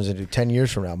 whatever it turns into 10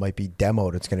 years from now, it might be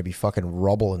demoed. It's going to be fucking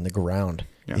rubble in the ground.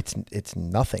 Yeah. It's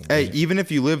nothing. Hey, dude. even if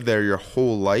you live there your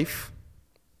whole life,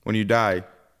 when you die,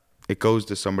 it goes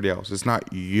to somebody else. It's not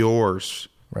yours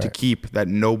to Right. keep that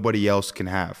nobody else can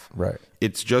have. Right.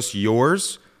 It's just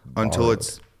yours until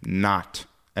it's not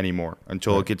anymore,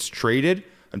 until it gets traded,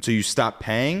 until you stop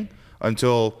paying,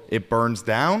 until it burns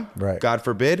down, Right. God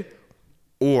forbid,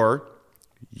 or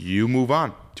you move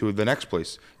on to the next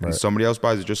place and Right. somebody else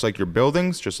buys it. Just like your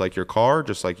buildings, just like your car,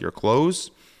 just like your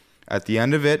clothes. At the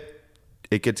end of it,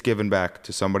 it gets given back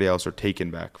to somebody else or taken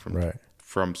back Right.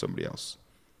 from somebody else.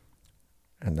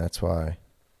 And that's why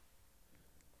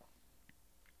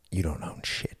you don't own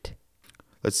shit.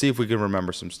 Let's see if we can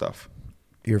remember some stuff.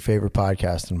 Your favorite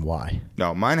podcast and why?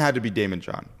 No, mine had to be Damon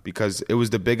John because it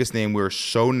was the biggest name. We were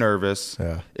so nervous.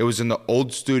 Yeah. It was in the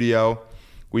old studio.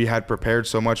 We had prepared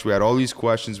so much. We had all these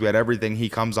questions. We had everything. He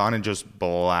comes on and just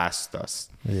blasts us.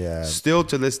 Yeah. Still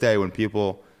to this day, when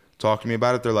people talk to me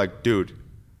about it, they're like, dude,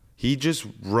 he just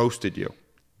roasted you.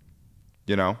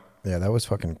 You know? Yeah, that was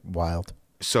fucking wild.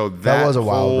 So that was a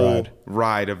wild whole ride.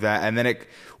 ride of that. And then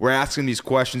we're asking these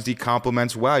questions. He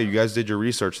compliments, wow, you guys did your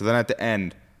research. So then at the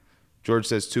end, George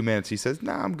says 2 minutes. He says,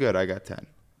 nah, I'm good. I got 10.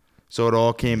 So it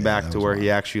all came back to where he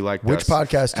actually liked Which us.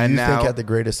 podcast do And you now, think had the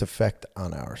greatest effect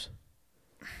on ours?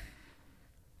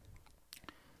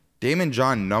 Damon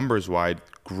John, numbers-wide,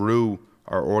 grew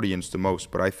our audience the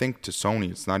most. But I think to Sony,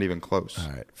 it's not even close.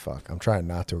 All right, fuck. I'm trying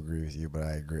not to agree with you, but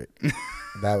I agree.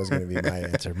 That was going to be my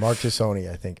answer. Mark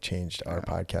Tassoni, I think, changed our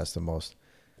podcast the most.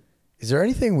 Is there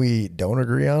anything we don't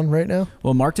agree on right now?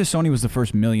 Well, Mark Tassoni was the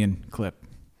first million clip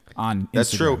on Instagram.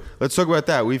 That's true. Let's talk about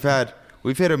that. We've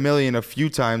hit 1 million a few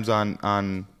times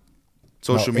on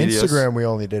social media. Instagram, we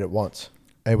only did it once.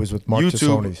 It was with Mark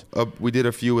YouTube, Tassoni's. we did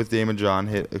a few with Damon John.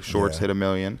 Shorts Yeah. hit 1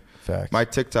 million. Facts. My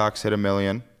TikToks hit 1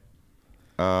 million.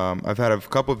 I've had a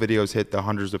couple videos hit the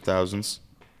hundreds of thousands.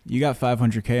 You got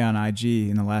 500K on IG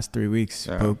in the last 3 weeks.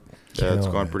 Yeah, Poop. yeah, it's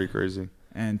Killing gone it. pretty crazy.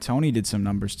 And Tony did some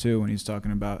numbers too when he was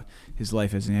talking about his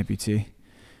life as an amputee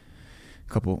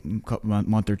a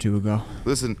month or two ago.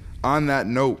 Listen, on that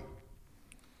note,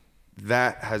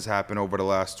 that has happened over the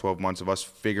last 12 months of us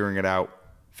figuring out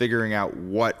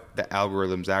what the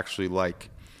algorithms actually like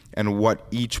and what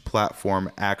each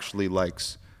platform actually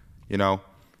likes. You know,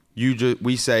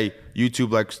 we say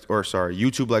YouTube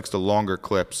likes the longer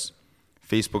clips.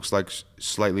 Facebook's likes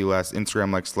slightly less,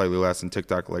 Instagram likes slightly less, and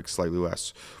TikTok likes slightly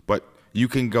less. But you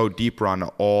can go deeper on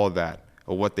all that,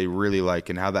 of what they really like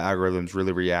and how the algorithms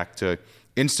really react to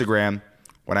Instagram.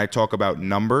 When I talk about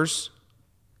numbers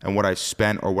and what I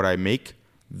spent or what I make,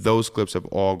 those clips have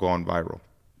all gone viral.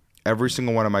 Every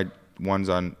single one of my ones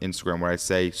on Instagram where I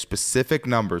say specific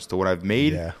numbers to what I've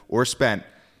made or spent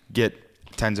get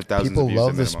tens of thousands People of views. love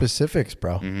at the minimum. specifics,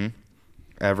 bro. Mm-hmm.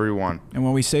 Everyone. And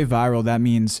when we say viral, that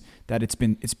means that it's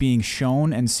being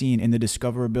shown and seen in the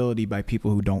discoverability by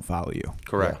people who don't follow you.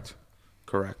 Correct.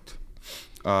 Correct.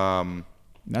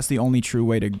 That's the only true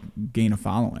way to gain a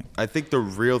following. I think the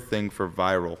real thing for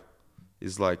viral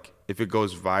is like, if it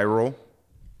goes viral,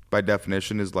 by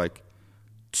definition, is like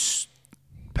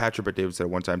Patrick Bet-David said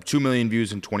one time, 2 million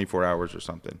views in 24 hours or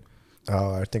something.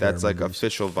 Oh, I think That's I like remember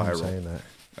official you viral. saying that.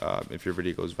 If your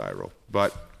video goes viral.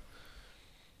 But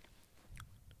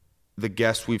the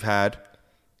guests we've had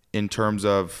in terms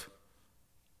of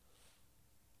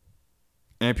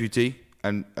amputee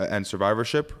and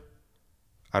survivorship,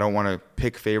 I don't want to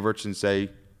pick favorites and say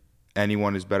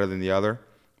anyone is better than the other,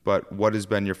 but what has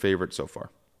been your favorite so far?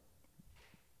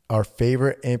 Our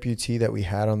favorite amputee that we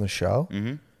had on the show?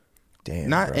 Mm-hmm. Damn,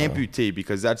 Not bro. amputee,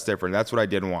 because that's different. That's what I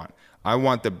didn't want. I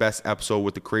want the best episode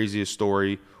with the craziest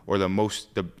story or the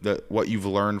most the what you've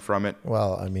learned from it.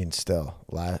 Well, I mean, still,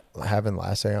 having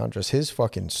Lasse on, just his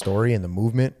fucking story and the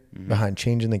movement behind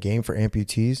changing the game for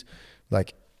amputees,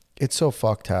 like, it's so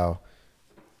fucked how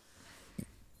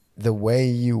the way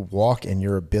you walk and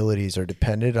your abilities are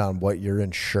dependent on what your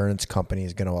insurance company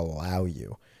is going to allow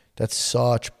you. That's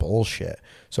such bullshit.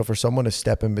 So for someone to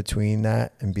step in between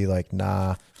that and be like,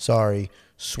 nah, sorry,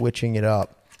 switching it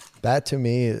up, that to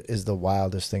me is the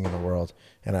wildest thing in the world.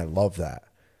 And I love that.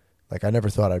 Like, I never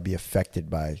thought I'd be affected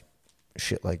by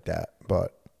shit like that.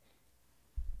 But,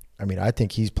 I mean, I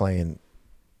think he's playing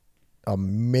a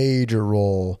major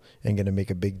role and going to make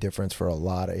a big difference for a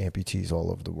lot of amputees all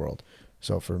over the world.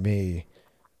 So for me,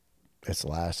 it's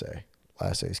Lasse.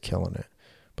 Lasse's killing it.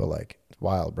 But, like,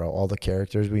 wild, bro. All the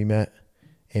characters we met,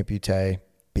 Amputee,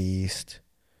 Beast,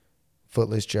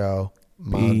 Footless Joe,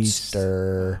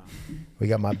 Monster. We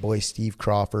got my boy Steve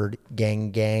Crawford,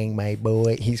 gang, my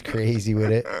boy. He's crazy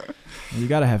with it. You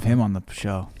got to have him on the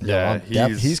show. Yeah,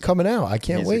 He's coming out. I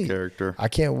can't he's wait. a character. I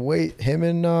can't wait. Him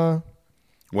and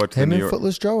What him and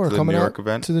Footless Joe are to the coming New York out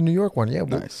event? to the New York one. Yeah,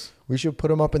 Nice. We should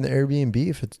put him up in the Airbnb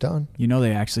if it's done. You know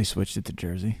they actually switched it to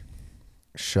Jersey.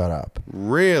 Shut up.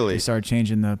 Really? They started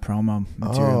changing the promo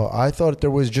material. Oh, I thought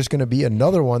there was just going to be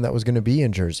another one that was going to be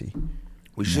in Jersey.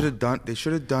 They should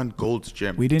have done Gold's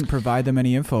Gym. We didn't provide them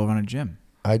any info on a gym.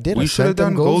 I did. We I should have sent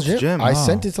them done Gold's Gym. I Oh.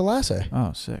 sent it to Lasse.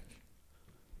 Oh, sick.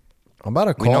 I'm about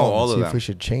to We know call all and of see them. if we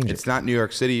should change It's it. not New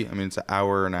York City. I mean, it's an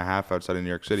hour and a half outside of New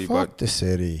York City, Fuck but the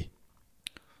city.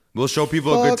 we'll show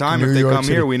people a good Fuck time if New they York come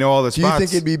City. here. We know all the Do spots. you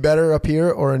think it'd be better up here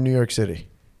or in New York City?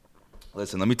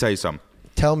 Listen, let me tell you something.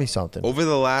 Tell me something. Over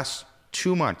the last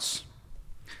 2 months,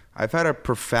 I've had a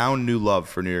profound new love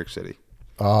for New York City.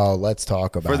 Oh, let's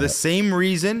talk about For the it. same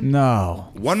reason, No.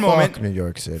 one Fuck moment, New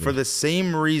York City. for the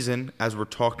same reason as we're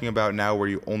talking about now where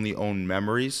you only own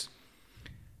memories,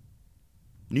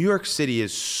 New York City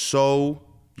is so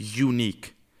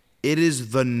unique. It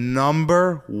is the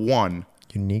number one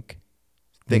Unique.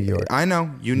 thing. New York. I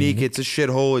know, unique. It's a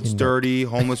shithole. It's dirty.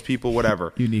 Homeless people,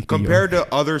 whatever. Unique New Compared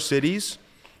to other cities,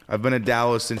 I've been to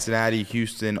Dallas, Cincinnati,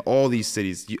 Houston, all these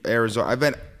cities, Arizona. I've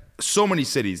been so many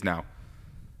cities now.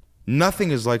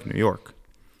 Nothing is like New York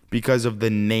because of the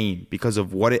name, because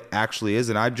of what it actually is.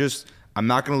 And I'm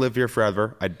not going to live here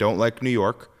forever. I don't like New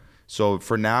York. So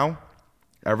for now,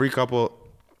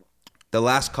 the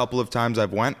last couple of times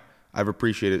I've went, I've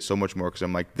appreciated it so much more because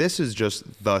I'm like, this is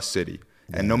just the city.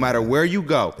 And no matter where you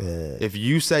go, if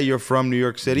you say you're from New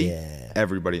York City,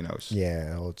 everybody knows.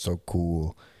 Yeah, oh, it's so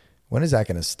cool. When is that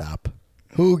going to stop?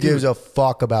 Who gives a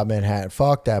fuck about Manhattan?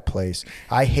 Fuck that place.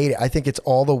 I hate it. I think it's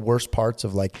all the worst parts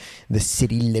of like the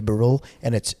city liberal,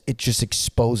 and it just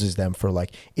exposes them for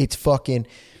like, it's fucking,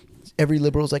 every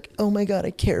liberal's like, oh my God,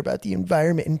 I care about the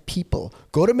environment and people.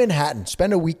 Go to Manhattan,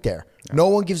 spend a week there. No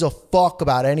one gives a fuck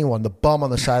about anyone. The bum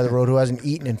on the side of the road who hasn't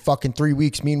eaten in fucking 3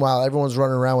 weeks. Meanwhile, everyone's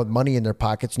running around with money in their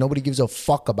pockets. Nobody gives a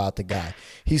fuck about the guy.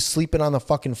 He's sleeping on the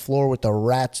fucking floor with the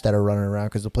rats that are running around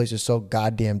because the place is so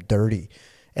goddamn dirty.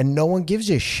 And no one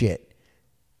gives a shit.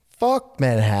 Fuck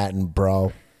Manhattan,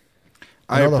 bro.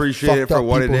 I appreciate it for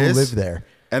what it is. Who live there.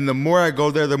 And the more I go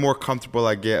there, the more comfortable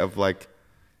I get of like,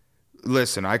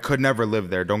 listen, I could never live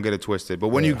there. Don't get it twisted. But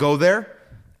when you go there,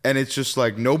 and it's just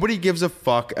like nobody gives a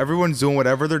fuck. Everyone's doing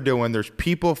whatever they're doing. There's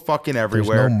people fucking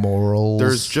everywhere. There's no morals.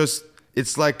 There's just,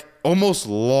 it's like almost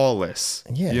lawless.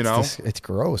 Yeah, you know? It's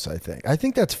gross, I think. I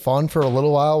think that's fun for a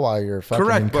little while you're fucking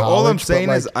Correct. in But all I'm college, saying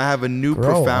like, is I have a new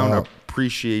grow profound up.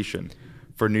 appreciation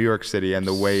for New York City and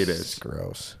the way it is. It's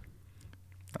gross.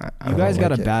 You guys got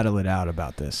to like it. battle it out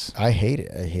about this. I hate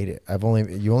it. I hate it.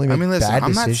 You only make I mean, listen, bad I'm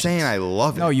decisions. not saying I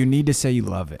love it. No, you need to say you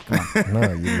love it. Come on.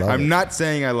 No, you love I'm it. not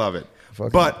saying I love it.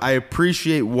 Fuck But it. I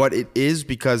appreciate what it is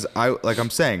because I'm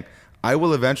saying, I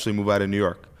will eventually move out of New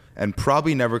York and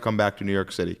probably never come back to New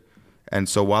York City. And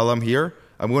so while I'm here,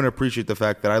 I'm going to appreciate the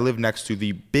fact that I live next to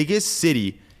the biggest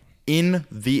city in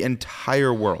the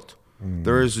entire world.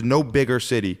 There is no bigger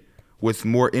city with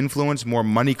more influence, more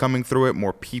money coming through it,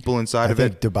 more people inside I of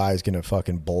think it. Dubai is going to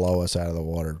fucking blow us out of the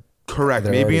water. Correct.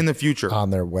 They're Maybe already in the future, on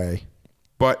their way.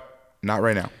 but not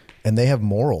right now. And they have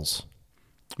morals.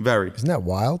 Very, Isn't that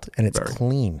wild? And it's Very.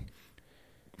 clean.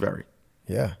 very.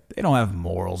 Yeah. They don't have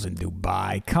morals in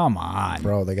Dubai. Come on.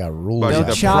 Bro, they got rules. Buddy, They'll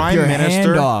the chop Prime your Minister-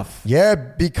 hand off. Yeah,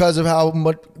 because of how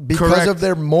much, because Correct. of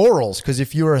their morals. Because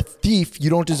if you're a thief, you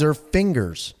don't deserve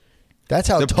fingers. That's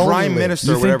how The Tony Prime lives. Minister,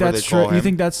 You think whatever that's they call true? him. You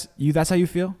think that's how you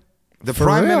feel? The For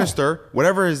Prime real. Minister,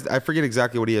 whatever is, I forget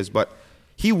exactly what he is, but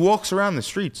he walks around the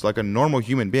streets like a normal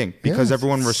human being because Yeah,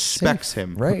 everyone it's respects safe.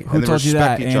 him. Right. and Who they told you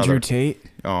respect that? each Andrew other. Tate?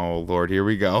 Oh, Lord, here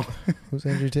we go. Who's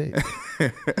Andrew Tate?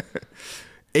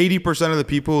 80% of the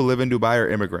people who live in Dubai are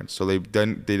immigrants, so they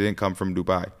didn't come from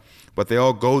Dubai. But they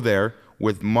all go there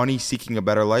with money seeking a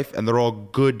better life, and they're all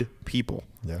good people.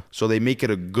 Yeah. So they make it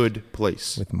a good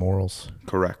place. With morals.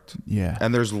 Correct. Yeah.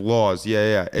 And there's laws.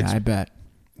 Yeah. Yeah, I bet.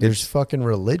 There's fucking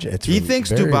religion. It's He thinks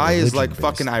very Dubai is like religion-based.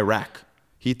 fucking Iraq.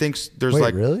 He thinks there's Wait,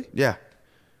 like really? Yeah.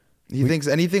 He thinks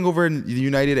anything over in the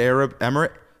United Arab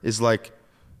Emirate is like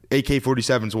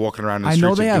AK-47s walking around in the I streets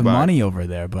know they of have Dubai. money over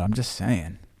there, but I'm just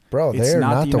saying. Bro, It's they are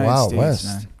not not the the United Wild States,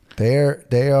 West. man.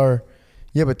 They are.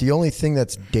 Yeah, but the only thing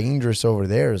that's dangerous over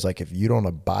there is like if you don't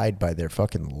abide by their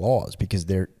fucking laws because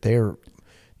they're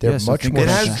Yeah, so much think more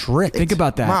about that. strict. Think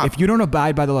about that. Mom. If you don't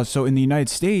abide by the laws, so in the United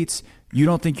States, you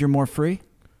don't think you're more free?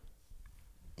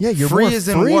 Yeah, you're Free more as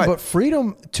in free, what? but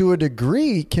freedom to a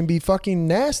degree can be fucking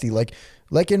nasty. Like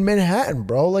in Manhattan,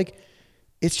 bro. Like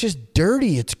it's just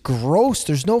dirty. It's gross.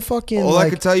 There's no fucking. All I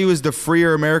like, can tell you is the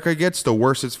freer America gets, the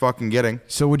worse it's fucking getting.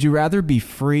 So would you rather be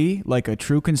free, like a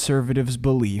true conservative's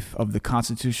belief of the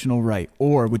constitutional right,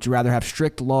 or would you rather have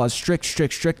strict laws,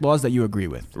 strict laws that you agree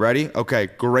with? Ready? Okay,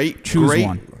 great. Choose great.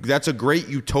 one. That's a great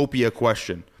utopia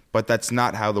question, but that's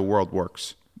not how the world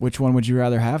works. Which one would you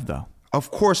rather have, though? Of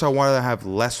course, I want to have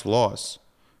less laws,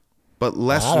 but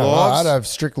less I don't know. laws. I'd have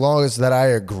strict laws that I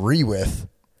agree with.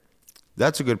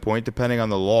 That's a good point, depending on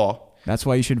the law. That's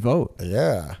why you should vote.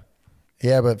 Yeah.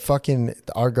 Yeah, but fucking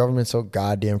our government's so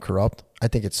goddamn corrupt. I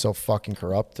think it's so fucking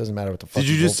corrupt. Doesn't matter what the fuck. Did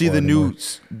you just vote see for the anymore.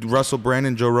 new Russell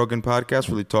Brand, Joe Rogan podcast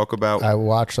where they talk about I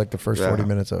watched like the first Yeah. 40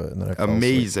 minutes of it, and then I fell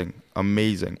asleep.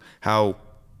 amazing how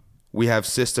we have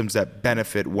systems that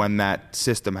benefit when that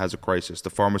system has a crisis. The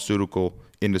pharmaceutical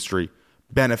industry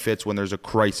benefits when there's a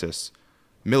crisis.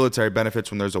 Military benefits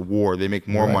when there's a war. They make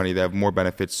more Right. money. They have more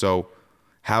benefits. So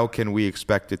how can we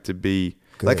expect it to be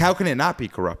like? How can it not be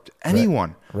corrupt?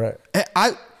 Anyone. Right.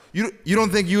 You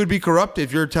don't think you would be corrupt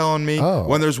if you're telling me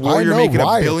when there's war I you're know making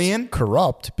why $1 it's billion?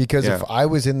 corrupt, because Yeah. if I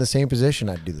was in the same position,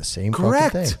 I'd do the same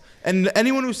Correct. fucking thing. And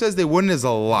anyone who says they wouldn't is a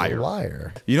liar.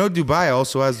 Liar. You know, Dubai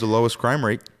also has the lowest crime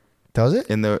rate Does it?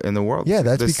 in the world. Yeah,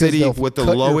 that's the because city they'll with the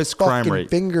cut your lowest crime fucking rate.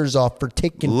 fingers off for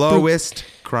taking fruit. Lowest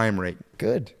crime rate.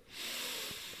 Good.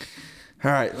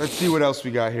 All right, let's see what else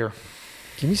we got here.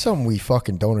 Give me something we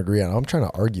fucking don't agree on. I'm trying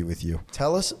to argue with you.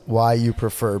 Tell us why you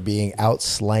prefer being out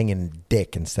slanging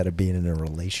dick instead of being in a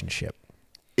relationship.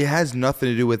 It has nothing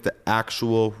to do with the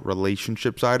actual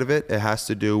relationship side of it. It has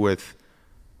to do with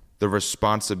the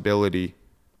responsibility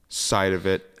side of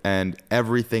it and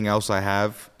everything else I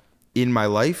have in my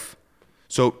life.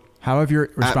 So How have your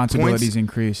responsibilities points-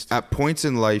 increased? at points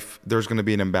in life, there's going to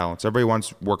be an imbalance. Everybody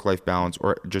wants work-life balance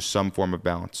or just some form of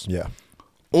balance. Yeah.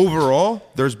 Overall,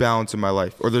 there's balance in my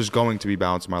life, or there's going to be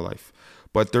balance in my life.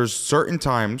 But there's certain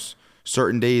times,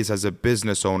 certain days as a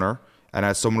business owner and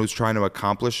as someone who's trying to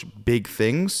accomplish big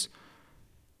things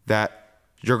that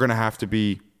you're going to have to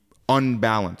be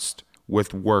unbalanced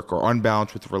with work or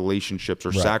unbalanced with relationships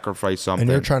or sacrifice something.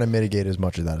 And you're trying to mitigate as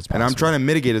much of that as possible. And I'm trying to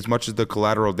mitigate as much of the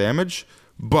collateral damage.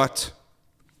 But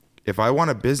if I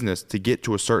want a business to get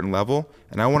to a certain level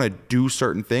and I want to do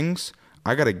certain things,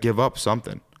 I got to give up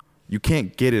something. You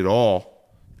can't get it all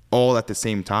at the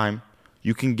same time.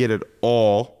 You can get it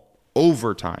all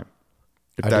over time,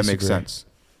 if I that makes disagree. sense.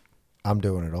 I'm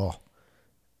doing it all.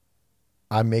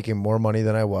 I'm making more money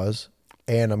than I was,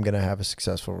 and I'm going to have a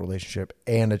successful relationship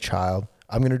and a child.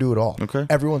 I'm going to do it all. Okay.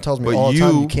 Everyone tells me But all the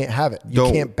time, you you can't have it. You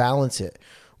don't- can't balance it.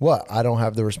 What? I don't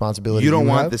have the responsibility You don't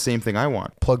want have? the same thing I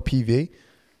want. Plug PV.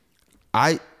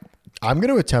 I I'm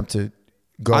going to attempt to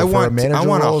go I for want a manager I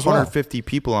want role as well. 150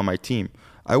 people on my team.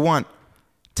 I want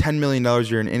 $10 million a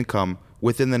year in income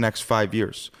within the next 5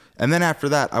 years. And then after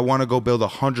that, I want to go build a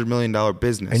 $100 million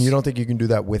business. And you don't think you can do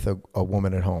that with a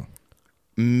woman at home?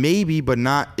 Maybe, but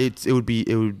not. It would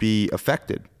be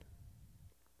affected.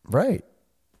 Right.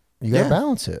 You got to Yeah.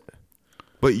 balance it.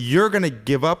 But you're gonna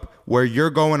give up where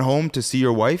you're going home to see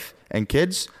your wife and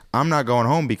kids. I'm not going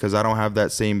home because I don't have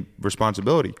that same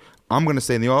responsibility. I'm gonna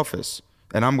stay in the office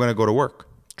and I'm gonna go to work.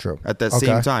 True. At that Okay.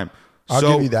 same time. I'll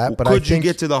So give you that, but I could you think-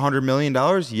 get to the $100 million?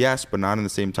 Yes, but not in the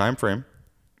same time frame.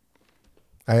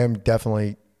 I am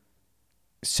definitely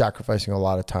sacrificing a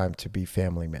lot of time to be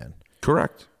family man,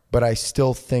 Correct. but I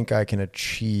still think I can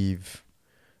achieve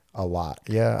a lot.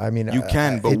 Yeah, I mean, You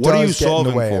can, but it what are you does get in the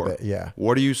solving way of for? it, yeah.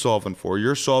 What are you solving for?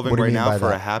 You're solving What do you right mean now by for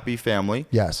that? a happy family.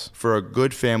 Yes. For a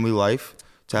good family life,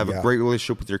 to have Yeah. a great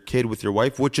relationship with your kid, with your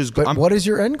wife, which is But I'm, what is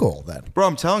your end goal then? bro,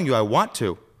 I'm telling you, I want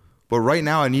to. But right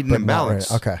now I need an But not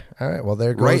imbalance. right- Okay. All right. Well,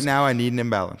 there goes. Right now I need an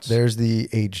imbalance. There's the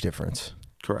age difference.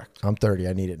 Correct. I'm 30.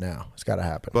 I need it now. It's got to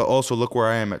happen. But also look where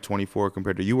I am at 24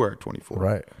 compared to you were at 24.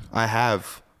 Right. I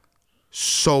have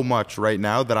so much right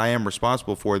now that I am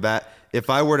responsible for that. If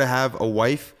I were to have a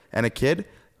wife and a kid,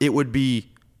 it would be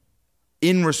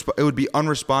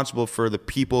unresponsible for the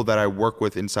people that I work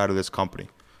with inside of this company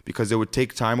because it would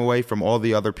take time away from all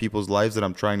the other people's lives that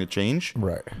I'm trying to change.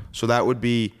 Right. So that would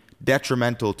be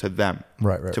detrimental to them.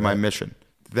 Right, to my right. mission.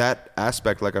 That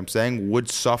aspect, like I'm saying, would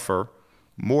suffer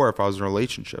more if I was in a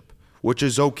relationship, which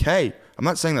is okay. I'm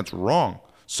not saying that's wrong.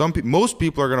 Most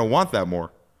people are going to want that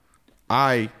more.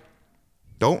 I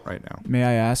don't right now. May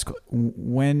I ask,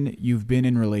 when you've been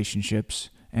in relationships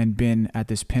and been at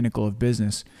this pinnacle of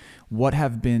business, what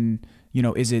have been,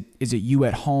 is it you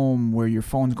at home where your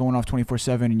phone's going off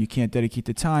 24/7 and you can't dedicate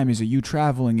the time? Is it you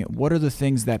traveling? What are the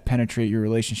things that penetrate your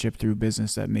relationship through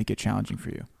business that make it challenging for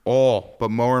you? All, but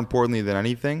more importantly than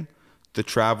anything, the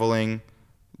traveling,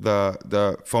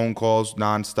 the phone calls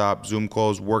nonstop, Zoom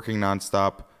calls, working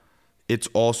nonstop. It's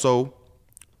also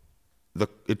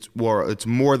it's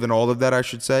more than all of that, I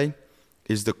should say,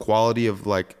 is the quality of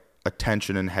like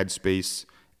attention and headspace.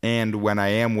 And when I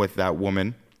am with that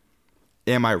woman,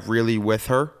 am I really with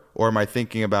her, or am I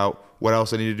thinking about what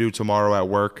else I need to do tomorrow at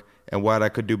work and what I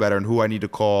could do better and who I need to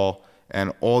call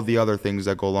and all the other things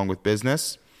that go along with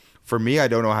business? For me, I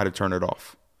don't know how to turn it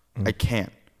off. I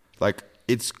can't. Like,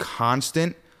 it's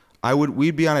constant.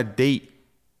 We'd be on a date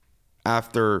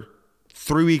after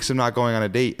 3 weeks of not going on a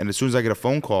date, and as soon as I get a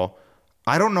phone call,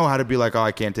 I don't know how to be like, oh,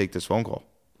 I can't take this phone call.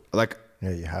 Like,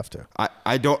 Yeah, you have to.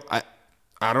 I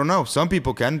don't know. Some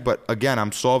people can, but again,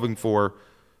 I'm solving for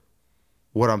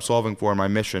what I'm solving for in my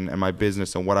mission and my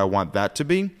business and what I want that to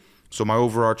be. So my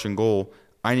overarching goal,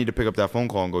 I need to pick up that phone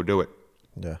call and go do it.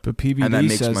 Yeah. But And that PBD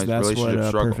makes says my that's what relationship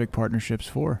struggle. perfect partnership's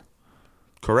for.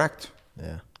 Correct.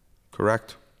 Yeah.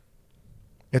 Correct.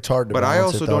 It's hard to But I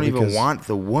balance also it, though, don't even because- want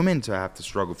the woman to have to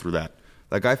struggle through that.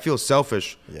 Like, I feel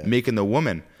selfish making the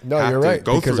woman No, have you're to right.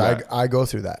 go Because through that. I go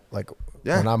through that. Like,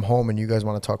 Yeah. when I'm home and you guys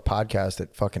want to talk podcast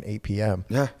at fucking 8 p.m.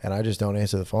 Yeah. And I just don't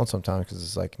answer the phone sometimes because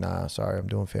it's like, nah, sorry, I'm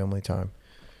doing family time.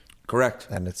 Correct.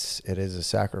 And it is a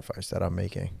sacrifice that I'm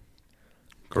making.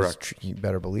 'Cause Correct. You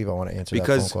better believe I want to answer that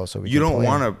Because phone call so we you can don't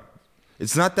plan. want to.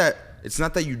 It's not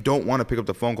that you don't want to pick up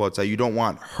the phone call. It's that you don't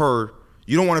want her.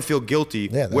 You don't want to feel guilty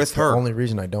Yeah, that's with the her. only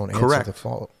reason I don't answer Correct.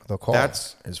 the call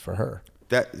That's- is for her.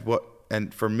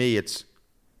 And for me, it's.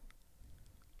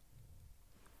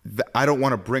 I don't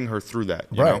want to bring her through that.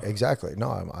 You Right, know? exactly.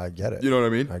 No, I get it. You know what I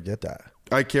mean? I get that.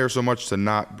 I care so much to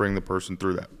not bring the person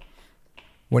through that.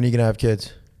 When are you going to have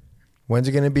kids? When's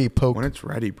it going to be? Poke. When it's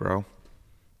ready, bro.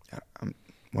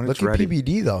 When Look it's at ready.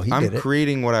 PBD, though. He I'm did it.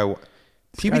 creating what I want.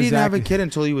 PB guy didn't have a Zach- kid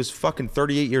until he was fucking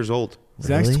 38 years old.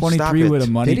 Zach's Really? 23 Stop with it.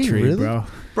 a money Did he tree, really? bro.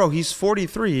 Bro, he's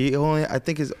 43. He only, I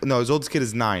think his oldest kid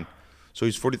is 9. So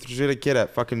he's 43. He's a kid at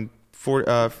fucking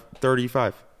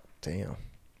 35. Damn.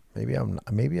 Maybe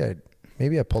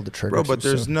I pulled the trigger. Bro, but too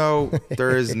there's soon.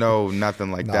 there is no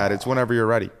nothing like that. It's whenever you're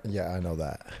ready. Yeah, I know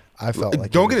that. I felt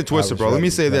like Don't get it twisted, bro. Let me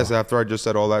say this Yeah. after I just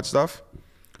said all that stuff.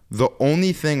 The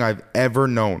only thing I've ever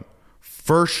known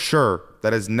for sure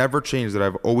that has never changed that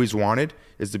I've always wanted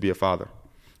is to be a father.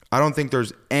 I don't think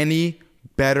there's any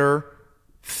better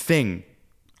thing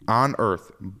on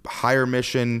earth, higher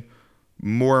mission,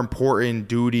 more important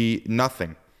duty,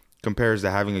 nothing compares to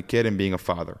having a kid and being a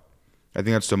father. I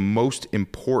think that's the most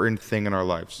important thing in our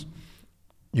lives.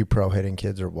 You pro hitting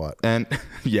kids or what? And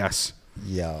yes.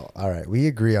 Yo, all right. We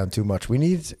agree on too much. We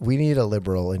need a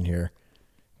liberal in here.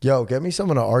 Yo, get me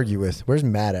someone to argue with. Where's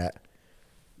Matt at?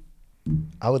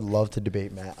 I would love to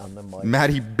debate Matt on the mic.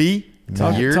 Matty B.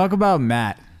 Talk about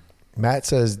Matt. Matt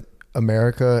says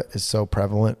America is so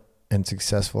prevalent and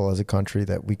successful as a country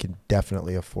that we can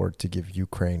definitely afford to give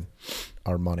Ukraine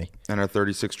our money. And our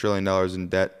 $36 trillion in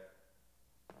debt.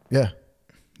 Yeah.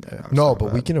 it's No, not but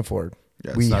we bad. can afford.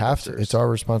 Yeah, it's We not that have to. serious. It's our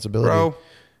responsibility. Bro,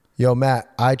 Yo, Matt,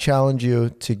 I challenge you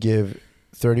to give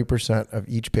 30% of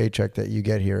each paycheck that you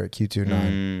get here at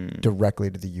Q29 directly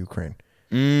to the Ukraine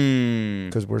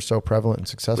because we're so prevalent and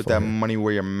successful. put that here. money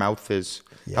where your mouth is.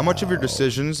 How much of your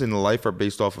decisions in life are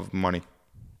based off of money?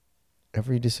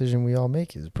 Every decision we all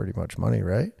make is pretty much money,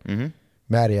 right? Mm-hmm.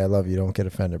 Maddie, I love you. Don't get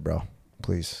offended, bro.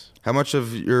 Please. How much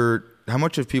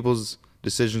of people's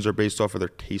decisions are based off of their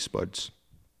taste buds?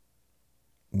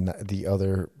 The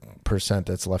other percent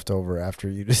that's left over after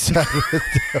you decide with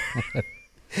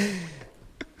them.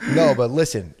 No, but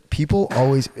listen, people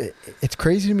always, it's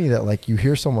crazy to me that like you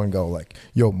hear someone go like,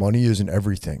 yo, money isn't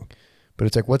everything. But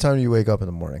it's like, what time do you wake up in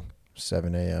the morning?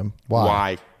 7 a.m.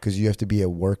 Why? Because you have to be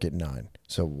at work at 9.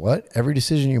 So what? Every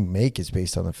decision you make is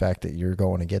based on the fact that you're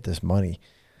going to get this money.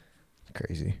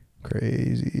 Crazy.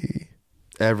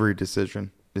 Every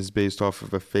decision is based off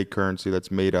of a fake currency that's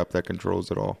made up that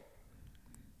controls it all.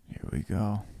 Here we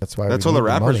go. That's why That's we all the need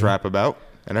rappers money. rap about,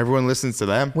 and everyone listens to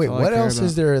them. Wait, That's all I what care else about.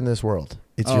 is there in this world?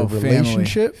 It's your Family.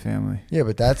 relationship. Family. Yeah,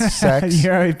 but that's sex.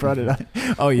 You already brought it up.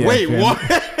 Oh, yeah. Wait, family.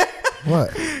 what?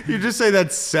 What? You just say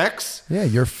that's sex? Yeah,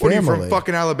 your What family. are you from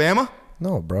fucking Alabama?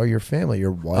 No, bro, your family,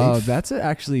 your wife. Oh, that's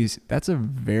a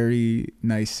very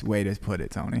nice way to put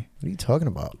it, Tony. What are you talking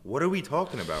about? What are we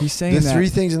talking about? He's saying There's that. three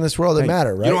things in this world that Like,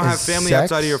 matter, right? You don't have Is family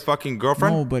sex- outside of your fucking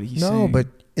girlfriend? No, but he's No, saying, but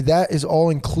that is all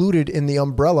included in the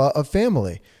umbrella of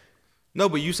family. No,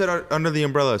 but you said under the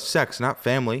umbrella of sex, not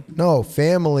family. No,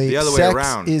 family. The other way sex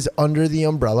around. is under the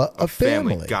umbrella of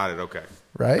family. Got it. Okay.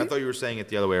 Right? I thought you were saying it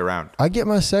the other way around. I get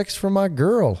my sex from my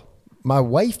girl, my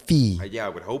wifey, Yeah, I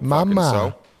would hope Mama. fucking so.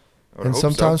 I would and hope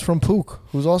sometimes so. from Pook,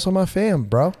 who's also my fam,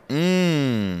 bro.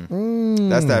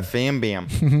 That's that fam bam.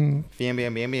 Fam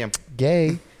bam bam bam.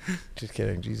 Gay. Just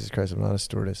kidding. Jesus Christ, I'm not a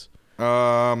stewardess.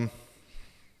 Mobby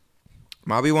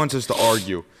wants us to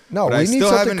argue. No, but I we need still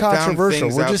something haven't found controversial.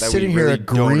 things We're out just that sitting we here really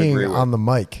don't agreeing agree with. on the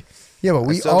mic. Yeah, but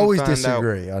we still haven't always found out.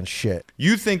 disagree on shit.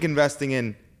 You think investing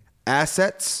in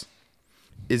assets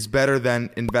is better than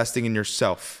investing in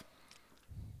yourself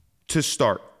to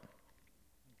start?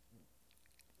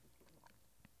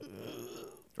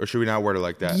 Or should we not word it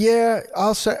like that? Yeah,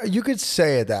 I'll say you could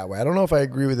say it that way. I don't know if I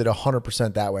agree with it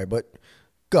 100% that way, but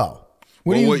go.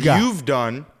 What do you what got? you've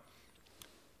done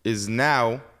is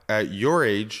now at your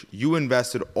age, you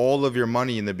invested all of your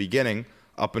money in the beginning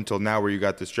up until now where you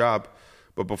got this job.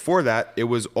 But before that, it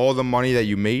was all the money that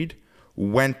you made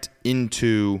went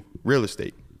into real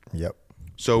estate. Yep.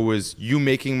 So it was you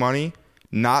making money,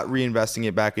 not reinvesting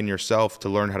it back in yourself to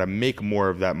learn how to make more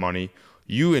of that money.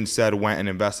 You instead went and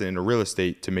invested into real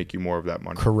estate to make you more of that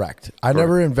money. Correct. I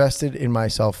never invested in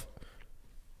myself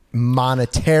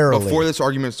monetarily. Before this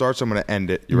argument starts, I'm going to end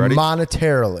it. You ready?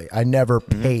 Monetarily. I never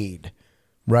paid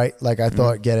right? Like I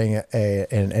thought getting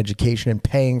an education and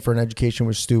paying for an education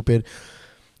was stupid.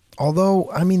 Although,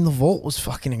 I mean, the Volt was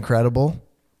fucking incredible.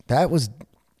 That was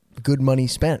good money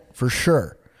spent for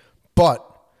sure. But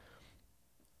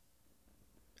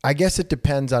I guess it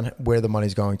depends on where the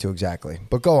money's going to exactly.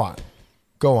 But go on.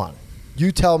 Go on.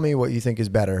 You tell me what you think is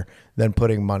better than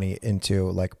putting money into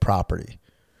like property.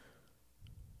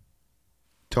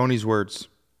 Tony's words.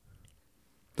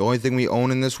 The only thing we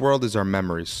own in this world is our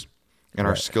memories and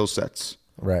our Right. skill sets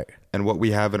Right. and what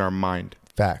we have in our mind.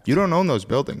 Fact. You don't own those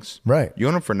buildings. Right. You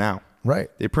own them for now. Right.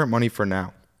 They print money for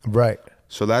now. Right.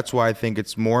 So that's why I think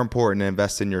it's more important to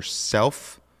invest in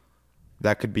yourself.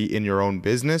 That could be in your own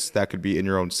business. That could be in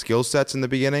your own skill sets in the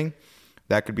beginning.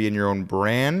 That could be in your own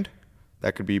brand.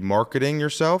 That could be marketing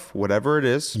yourself. Whatever it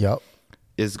is, Yep.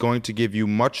 is going to give you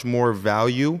much more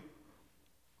value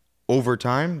over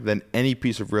time than any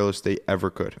piece of real estate ever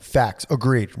could. Facts.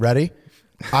 Agreed. Ready?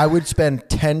 I would spend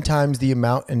 10 times the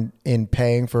amount in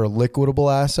paying for a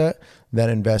liquidable asset than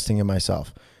investing in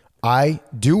myself. I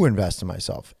do invest in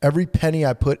myself. Every penny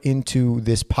I put into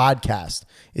this podcast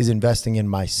is investing in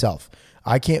myself.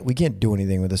 We can't do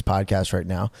anything with this podcast right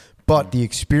now, but the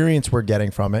experience we're getting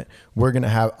from it, I'm going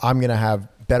to have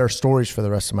better stories for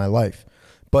the rest of my life.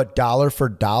 But dollar for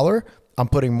dollar, I'm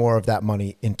putting more of that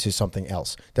money into something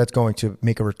else that's going to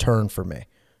make a return for me.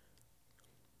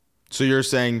 So you're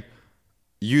saying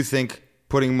you think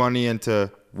putting money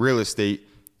into real estate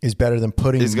Is better than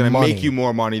putting is going to money. make you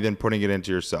more money than putting it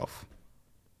into yourself?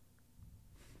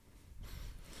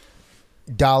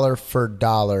 Dollar for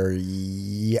dollar.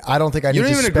 Yeah, I don't think I need You to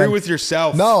don't even spend, agree with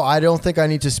yourself. No, I don't think I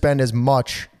need to spend as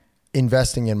much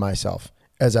investing in myself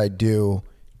as I do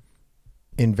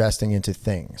investing into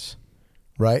things.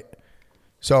 Right?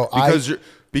 So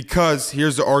because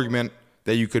here's the argument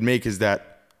that you could make is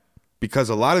that because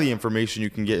a lot of the information you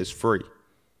can get is free.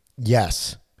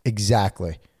 yes,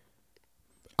 exactly.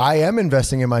 I am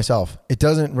investing in myself. It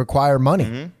doesn't require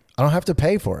money. I don't have to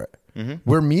pay for it.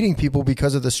 We're meeting people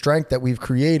because of the strength that we've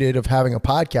created of having a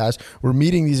podcast. We're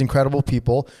meeting these incredible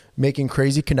people, making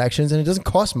crazy connections, and it doesn't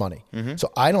cost money.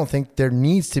 So I don't think there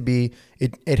needs to be,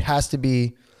 it has to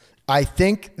be, I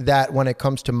think that when it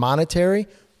comes to monetary,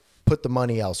 put the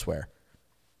money elsewhere.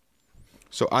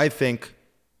 So I think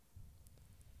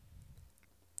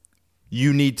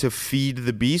you need to feed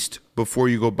the beast before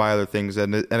you go buy other things.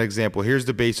 And an example, here's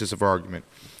the basis of our argument.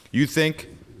 You think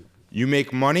you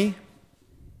make money,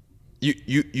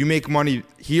 you make money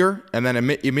here, and then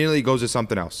immediately goes to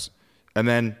something else. And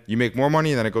then you make more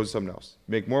money, and then it goes to something else.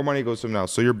 Make more money, it goes to something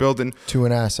else. So you're building To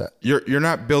an asset. You're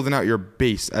not building out your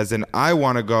base. As in, I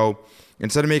want to go,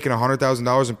 instead of making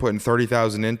 $100,000 and putting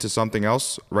 $30,000 into something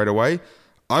else right away,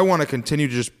 I want to continue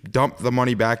to just dump the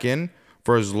money back in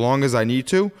for as long as I need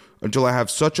to until I have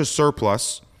such a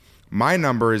surplus. My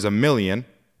number is $1 million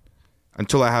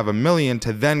until I have $1 million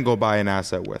to then go buy an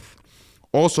asset with.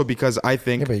 Also, because I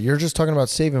think Yeah, but you're just talking about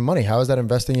saving money. How is that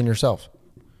investing in yourself?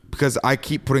 because I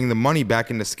keep putting the money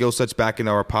back into skill sets, back into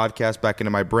our podcast, back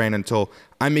into my brand until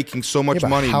I'm making so much Yeah, but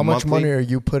money. how much monthly. money are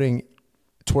you putting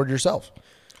toward yourself?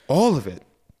 All of it.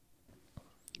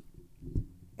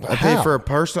 I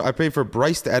pay for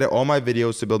Bryce to edit all my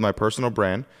videos to build my personal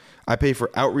brand. I pay for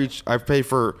outreach. I pay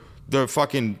for the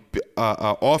fucking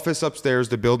office upstairs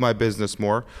to build my business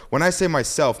more. When I say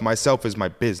myself is my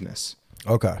business.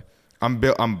 Okay. I'm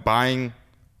buying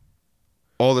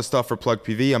all the stuff for Plug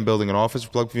PV. I'm building an office for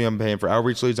Plug PV. I'm paying for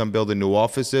outreach leads. I'm building new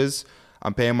offices.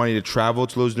 I'm paying money to travel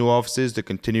to those new offices to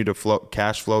continue to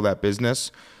cash flow that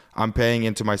business. I'm paying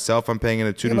into myself. I'm paying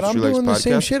into Two Yeah, Dudes but I'm Three Legs doing the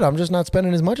same podcast. shit. I'm just not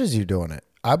spending as much as you doing it.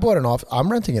 I bought an office.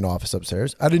 I'm renting an office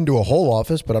upstairs. I didn't do a whole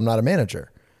office, but I'm not a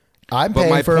manager. I'm But paying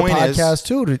my for a point is- podcast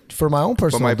too for my own But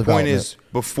personal my development. point is,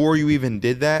 before you even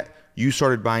did that, you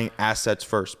started buying assets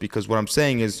first. Because what I'm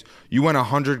saying is, you went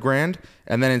 $100,000,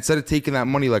 and then instead of taking that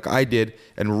money like I did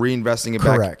and reinvesting it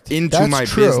Correct. back into That's my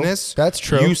true. business, That's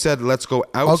true. You said, let's go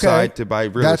outside to buy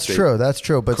real That's estate. true. That's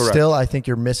true. But Correct. still, I think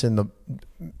you're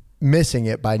missing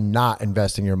it by not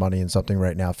investing your money in something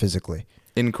right now physically.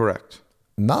 Incorrect.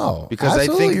 No, Because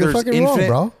absolutely. I think you're there's fucking infinite,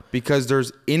 wrong, bro. because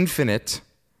there's infinite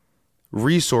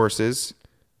resources,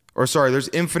 there's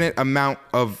infinite amount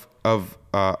of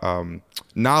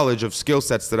knowledge of skill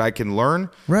sets that I can learn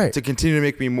Right. to continue to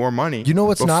make me more money. You know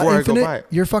what's not before I go buy infinite?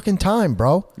 it. Your fucking time,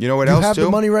 bro. You know what you else, have the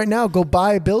too? money right now. Go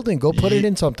buy a building. Go put it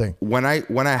in something. When I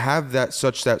have that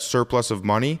surplus of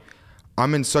money,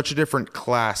 I'm in such a different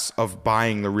class of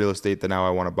buying the real estate that now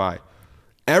I want to buy.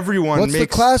 What's the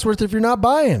class worth if you're not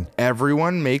buying?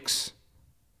 Everyone makes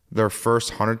their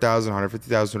first 100,000,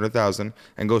 150,000, 200,000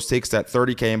 and takes that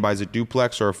 30K and buys a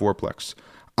duplex or a fourplex.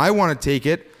 I want to take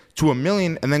it to $1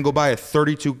 million and then go buy a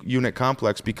 32 unit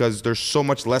complex because there's so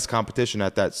much less competition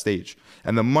at that stage.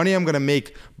 And the money I'm going to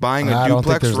make buying a I don't think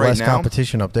duplex there's right less now,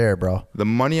 competition up there, bro. the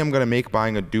money I'm going to make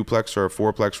buying a duplex or a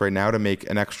fourplex right now to make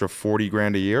an extra 40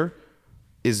 grand a year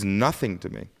is nothing to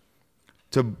me.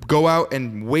 To go out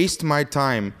and waste my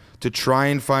time to try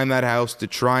and find that house, to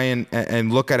try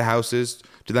and look at houses,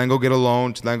 to then go get a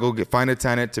loan, to then go find a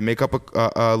tenant, to make up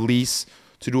a lease,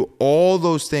 to do all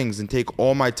those things and take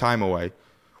all my time away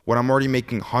when I'm already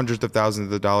making hundreds of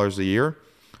thousands of dollars a year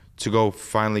to go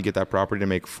finally get that property to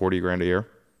make 40 grand a year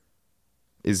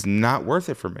is not worth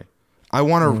it for me. I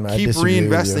want to I keep disagree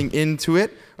with reinvesting into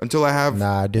it until I have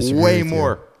I disagree way with you.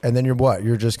 more. And then you're what?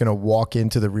 You're just gonna walk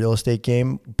into the real estate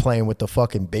game playing with the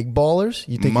fucking big ballers?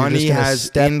 You think Money you're just gonna has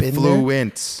step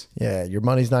influence. in there? Yeah, your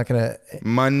money's not gonna.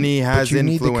 Money has But you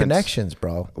influence. need the connections,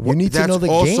 bro. You need to know the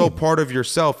That's also game. part of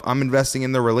yourself. I'm investing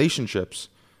in the relationships.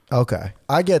 Okay,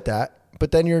 I get that,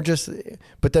 but then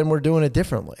we're doing it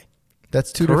differently.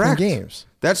 That's two Correct. different games.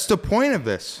 That's the point of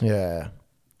this. Yeah,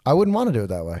 I wouldn't want to do it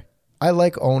that way. I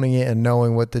like owning it and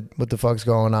knowing what the fuck's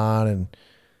going on, and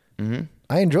Mm-hmm.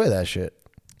 I enjoy that shit.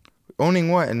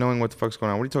 Owning what and knowing what the fuck's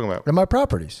going on. What are you talking about? And my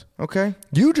properties. Okay.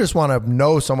 You just want to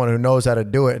know someone who knows how to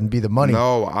do it and be the money.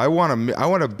 No, I want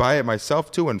to buy it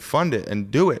myself too and fund it and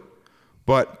do it.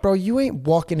 But Bro, you ain't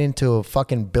walking into a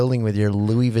fucking building with your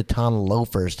Louis Vuitton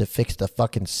loafers to fix the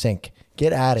fucking sink.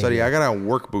 Get out of Sonny, here. I got on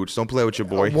work boots. Don't play with your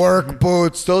boy. Work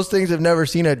boots. Those things have never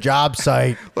seen a job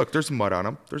site. Look, there's mud on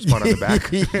them. There's mud on the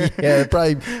back. Yeah, you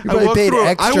probably walked paid through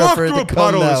extra for it to a come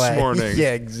puddle that this way. morning.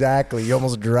 Yeah, exactly. You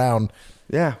almost drowned.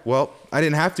 Yeah, well, I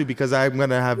didn't have to because I'm going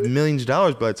to have millions of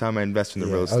dollars by the time I invest in the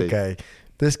real estate. Okay.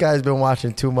 This guy's been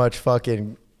watching too much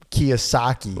fucking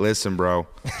Kiyosaki. Listen, bro.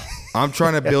 I'm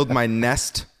trying to build my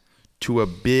nest to a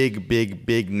big, big,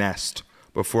 big nest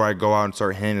before I go out and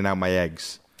start handing out my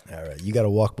eggs. All right. You got to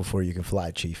walk before you can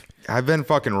fly, Chief. I've been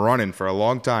fucking running for a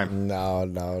long time. No,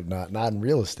 not in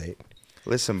real estate.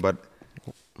 Listen, but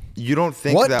you don't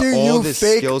think What that do all you this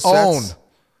fake skill own? sets...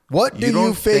 What do You you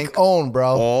don't fake think own,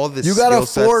 bro? all the you got a skill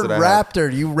sets Ford that I have-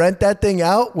 Raptor. You rent that thing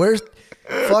out? Where's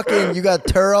fucking? You got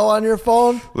Turo on your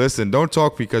phone? Listen, don't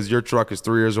talk because your truck is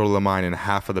 3 years older than mine and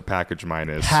half of the package mine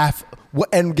is. Half.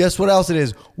 And guess what else it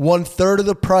is? 1/3 of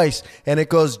the price, and it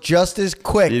goes just as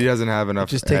quick. He doesn't have enough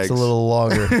It just takes eggs. a little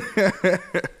longer.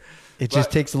 It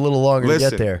just takes a little longer to Listen,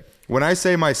 get there. when I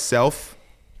say myself,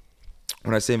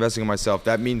 when I say investing in myself,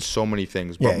 that means so many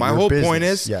things. But Yeah, my your whole business, point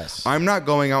is, yes. I'm not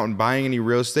going out and buying any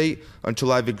real estate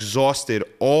until I've exhausted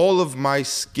all of my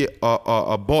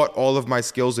bought all of my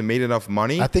skills and made enough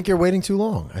money. I think you're waiting too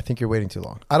long. I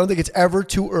don't think it's ever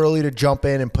too early to jump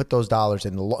in and put those dollars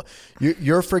in.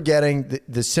 You're forgetting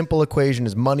the simple equation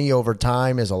is money over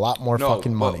time is a lot more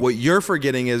fucking money. But what you're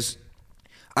forgetting is,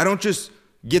 I don't just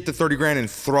get the 30 grand and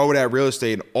throw it at real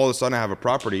estate and all of a sudden I have a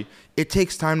property. It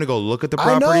takes time to go look at the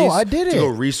I know, properties. I did to it. go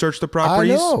research the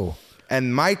properties. I know.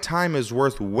 And my time is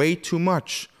worth way too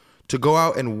much to go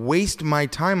out and waste my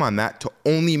time on that to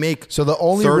only make So the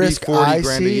only 30, risk 40 I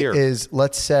grand a see year. is,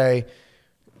 let's say,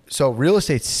 so real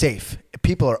estate's safe.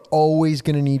 People are always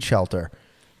going to need shelter.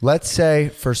 Let's say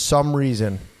for some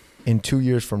reason in 2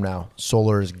 years from now,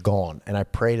 solar is gone. And I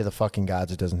pray to the fucking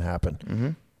gods it doesn't happen. Mm-hmm.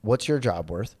 What's your job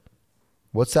worth?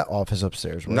 What's that office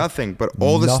upstairs worth? Nothing, but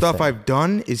all the stuff Nothing. I've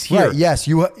done is here. Right, yes.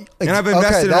 And I've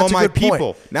invested in all my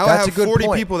people. Now I have 40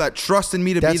 people that trust in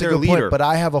me to be their leader. But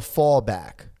I have a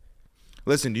fallback.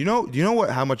 Listen, do you know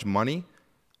how much money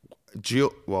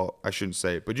well, I shouldn't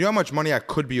say it, but do you know how much money I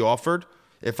could be offered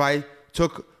if I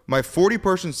took my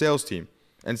 40-person sales team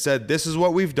and said, this is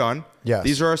what we've done. Yes.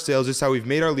 These are our sales. This is how we've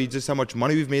made our leads. This is how much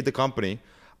money we've made the company.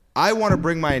 I want to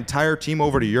bring my entire team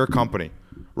over to your company.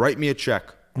 Write me a check.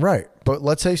 Right. But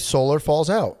let's say solar falls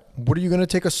out. What are you going to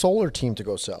take a solar team to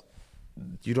go sell?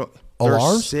 You don't. They're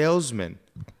Alarms? salesmen.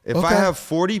 If Okay. I have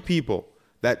 40 people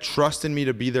that trust in me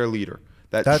to be their leader,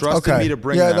 that That's trust in okay. me to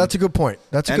bring Yeah, them. that's a good point.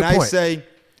 That's a and good point. I say,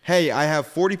 hey, I have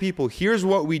 40 people. Here's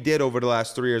what we did over the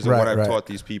last 3 years and Right, what I've right. taught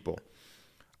these people.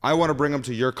 I want to bring them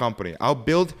to your company. I'll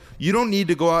build. You don't need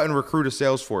to go out and recruit a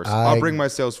sales force. I'll bring my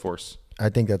sales force. I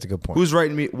think that's a good point. Who's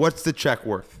writing me? What's the check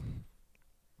worth?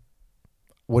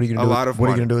 What are you going A to do? lot of What are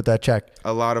you money. going to do with that check?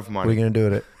 A lot of What are money. you going to do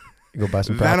with it? You go buy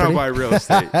some Then property? I'll buy real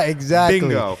estate. Exactly.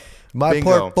 Bingo. My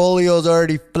Bingo. portfolio's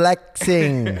already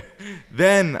flexing.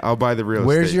 Then I'll buy the real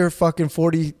Where's estate. your fucking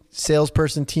 40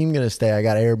 salesperson team going to stay? I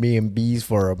got Airbnbs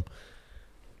for them.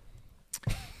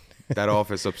 That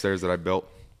office upstairs that I built.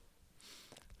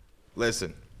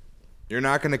 Listen, you're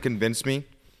not going to convince me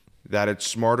that it's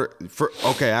smarter.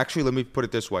 Okay, actually, let me put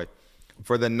it this way.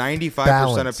 For the 95%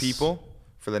 Balance. of people,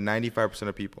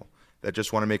 that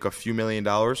just want to make a few $1 million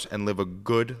and live a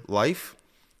good life,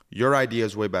 your idea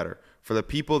is way better. For the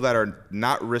people that are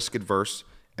not risk adverse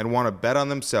and want to bet on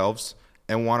themselves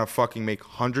and want to fucking make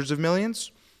hundreds of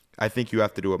millions, I think you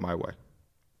have to do it my way.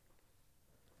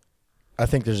 I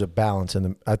think there's a balance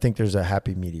I think there's a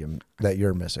happy medium that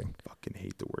you're missing. Fucking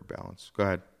hate the word balance. Go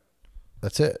ahead.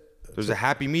 That's it. There's a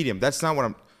happy medium. That's not what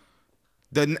I'm.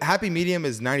 The happy medium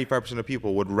is 95% of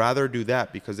people would rather do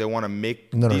that because they want to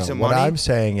make decent What money. I'm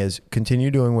saying is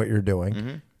continue doing what you're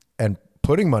doing and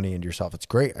putting money into yourself. It's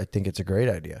great. I think it's a great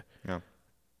idea. Yeah.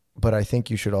 But I think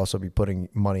you should also be putting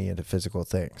money into physical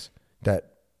things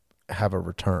that have a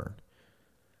return.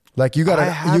 Like you got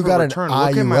I you got a an return. IUL.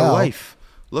 Look at my life.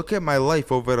 Look at my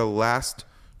life over the last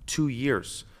 2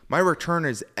 years. My return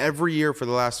is every year for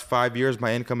the last 5 years.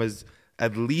 My income has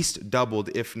at least doubled,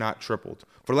 if not tripled,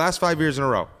 for the last 5 years in a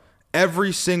row.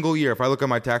 Every single year, if I look at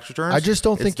my tax returns, I just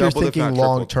don't it's think you're doubled, if thinking not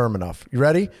long tripled. term enough. You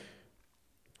ready?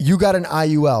 You got an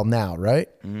IUL now, right?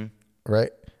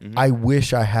 Right? I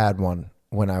wish I had one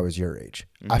when I was your age.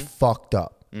 I fucked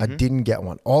up. I didn't get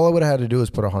one. All I would have had to do is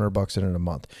put $100 in a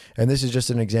month. And this is just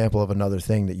an example of another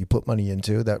thing that you put money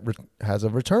into that has a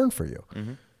return for you.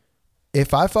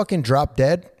 If I fucking drop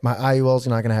dead, my IUL is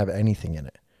not going to have anything in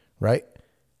it, right?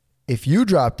 If you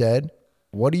drop dead,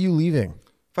 what are you leaving?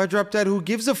 If I drop dead, who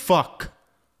gives a fuck?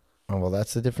 Oh, well,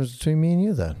 that's the difference between me and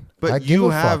you then. But I give you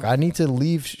a have- fuck. I need to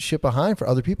leave shit behind for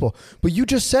other people. But you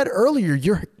just said earlier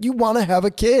you want to have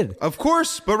a kid. Of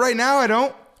course, but right now I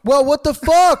don't. Well, what the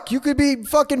fuck? You could be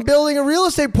fucking building a real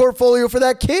estate portfolio for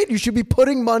that kid. You should be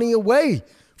putting money away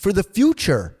for the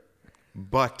future.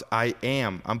 But I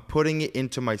am. I'm putting it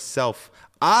into myself.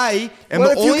 I am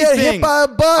What the if you only get hit thing. by a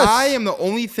bus? I am the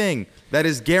only thing that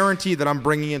is guaranteed that I'm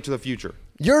bringing into the future.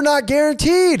 You're not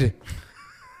guaranteed.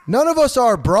 None of us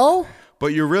are, bro. But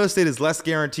your real estate is less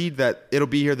guaranteed that it'll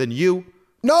be here than you.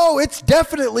 No, it's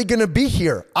definitely going to be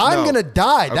here. I'm No. going to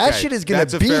die. That Okay, shit is going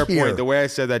That's to a be fair here. point. The way I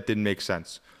said that didn't make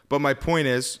sense. But my point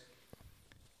is,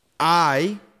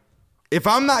 if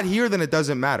I'm not here, then it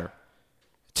doesn't matter.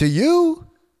 To you?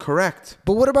 Correct.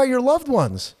 But what about your loved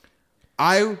ones?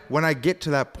 When I get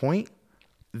to that point,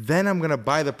 then I'm gonna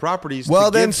buy the properties. Well,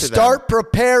 to then give to start them.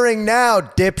 preparing now,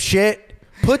 dipshit.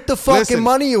 Put the fucking Listen,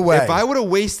 money away. If I would have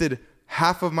wasted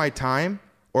half of my time,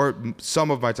 or some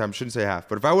of my time, I shouldn't say half,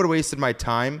 but if I would have wasted my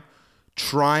time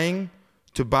trying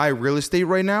to buy real estate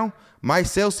right now, my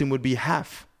sales team would be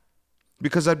half.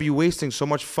 Because I'd be wasting so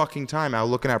much fucking time out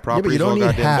looking at Yeah, properties but you don't all need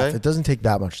goddamn half. day. It doesn't take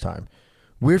that much time.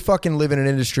 We're fucking living in an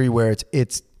industry where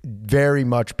it's very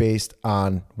much based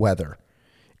on weather.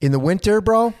 In the winter,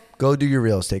 bro, go do your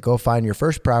real estate. Go find your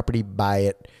first property, buy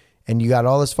it, and you got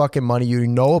all this fucking money. You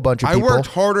know a bunch of I people. worked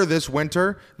harder this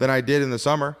winter than I did in the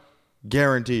summer,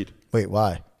 guaranteed. Wait,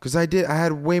 why? Because I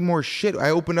had way more shit. I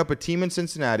opened up a team in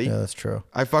Cincinnati. Yeah, that's true.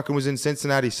 I fucking was in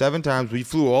Cincinnati 7 times. We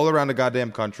flew all around the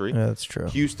goddamn country. Yeah, that's true.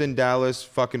 Houston, Dallas,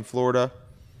 fucking Florida.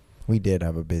 We did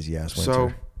have a busy ass winter.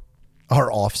 So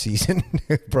Our off season,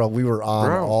 bro, we were on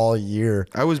Bro. all year.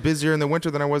 I was busier in the winter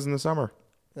than I was in the summer.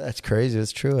 That's crazy.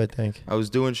 That's true, I think. I was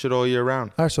doing shit all year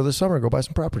round. All right, so this summer, go buy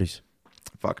some properties.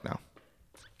 Fuck no.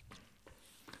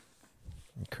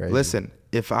 Crazy. Listen,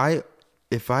 if I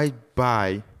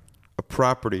buy a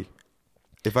property,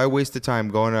 if I waste the time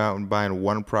going out and buying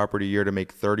one property a year to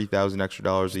make $30,000 extra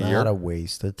dollars a Not year, a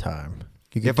waste of time.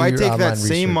 You can if do I your take that online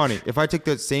same research. money, if I take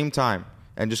that same time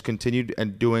and just continued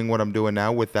and doing what I'm doing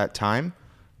now with that time,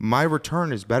 my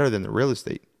return is better than the real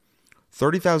estate.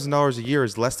 $30,000 a year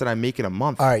is less than I make in a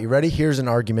month. All right, you ready? Here's an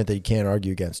argument that you can't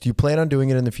argue against. Do you plan on doing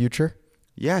it in the future?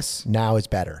 Yes. Now is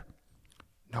better.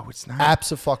 No, it's not.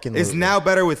 Abso-fucking-lutely. Is now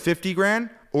better with 50 grand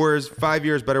or is 5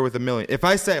 years better with $1 million? If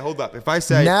I say, hold up, if I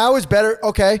say Now is better.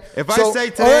 Okay. If I So- say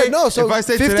all today- right, no, so if I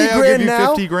say 50 today, I'll grand give you now,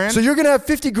 50 grand? So you're gonna have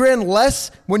 50 grand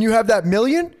less when you have that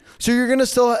million. So you're gonna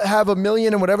still have $1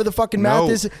 million and whatever the fucking math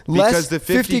is less. because the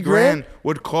 50 grand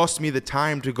would cost me the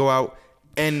time to go out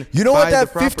and You know buy what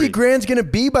that the 50 property. grand's gonna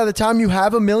be by the time you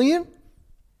have $1 million?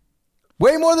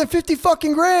 Way more than 50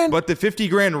 fucking grand. But the 50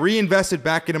 grand reinvested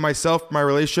back into myself, my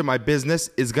relationship, my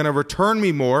business is going to return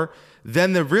me more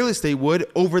than the real estate would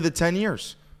over the 10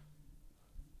 years.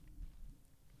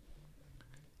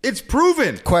 It's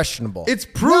proven. Questionable. It's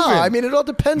proven. No, I mean, it all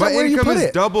depends My on where you income put is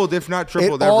it. doubled, if not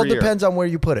tripled, It all every year. depends on where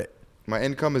you put it. My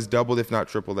income is doubled, if not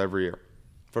tripled, every year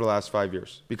for the last 5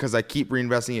 years because I keep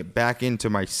reinvesting it back into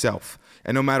myself.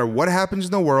 And no matter what happens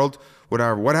in the world,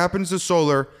 whatever what happens to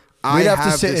solar, We'd I have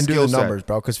to sit the and do skill the set. numbers,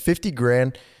 bro. Because 50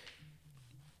 grand,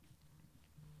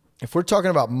 if we're talking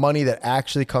about money that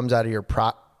actually comes out of your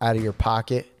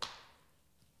pocket,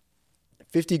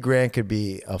 50 grand could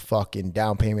be a fucking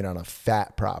down payment on a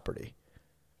fat property,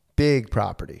 big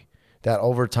property. that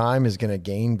over time is going to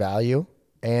gain value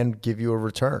and give you a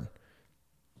return.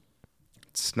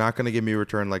 It's not going to give me a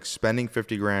return like spending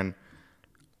 50 grand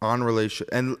on relation.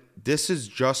 And this is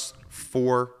just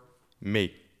for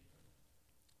me.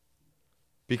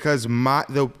 Because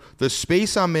the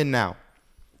space I'm in now,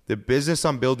 the business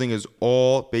I'm building is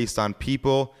all based on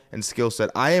people and skill set.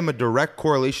 I am a direct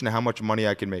correlation to how much money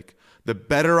I can make. The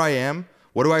better I am,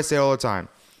 what do I say all the time?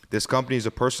 This company is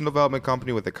a personal development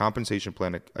company with a compensation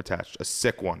plan attached, a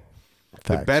sick one. The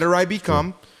Facts. better I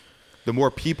become, the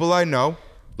more people I know,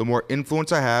 the more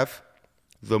influence I have,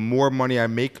 the more money I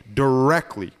make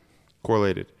directly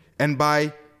correlated. And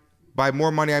by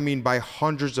more money, I mean by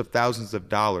hundreds of thousands of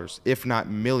dollars, if not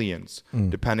millions,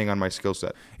 depending on my skill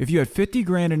set. If you had 50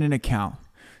 grand in an account,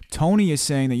 Tony is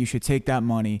saying that you should take that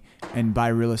money and buy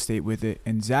real estate with it,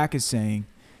 and Zach is saying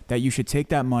that you should take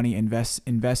that money, invest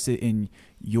it in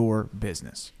your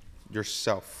business.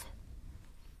 Yourself,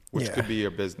 which could be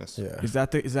your business. Yeah. Is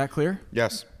that clear?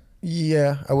 Yes.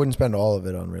 Yeah, I wouldn't spend all of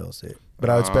it on real estate, but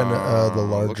I would spend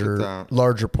the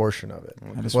larger portion of it.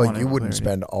 Well, you wouldn't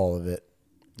spend all of it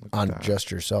on just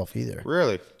yourself either.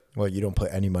 Really? Well, you don't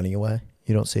put any money away?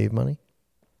 You don't save money?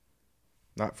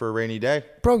 Not for a rainy day.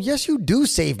 Bro, yes, you do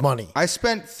save money. I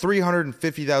spent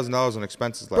 $350,000 on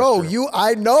expenses last Bro, year.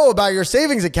 I know about your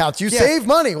savings accounts. You save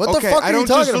money. What the fuck are you talking about? I don't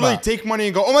just literally take money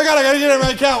and go, oh my God, I got to get it in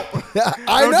my account.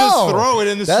 I don't know. just throw it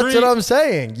in the street. That's what I'm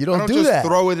saying. You don't do just that.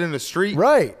 throw it in the street.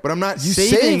 Right. But I'm not You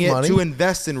saving save it money. to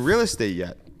invest in real estate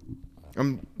yet.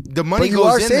 The money But you goes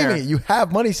are in saving there. it. You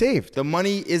have money saved. The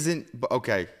money isn't,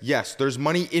 okay, yes, there's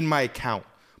money in my account,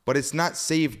 but it's not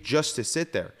saved just to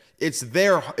sit there. It's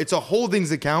there. It's a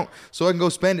holdings account, so I can go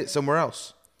spend it somewhere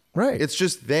else. Right. It's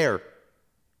just there.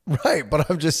 Right, but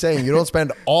I'm just saying you don't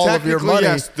spend all of your Technically, money.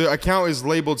 yes, the account is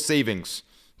labeled savings.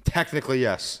 Technically,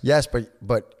 yes. Yes,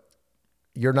 but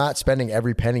you're not spending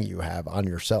every penny you have on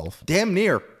yourself. Damn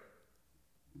near.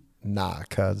 Nah,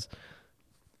 cuz.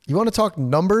 You want to talk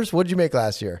numbers? What did you make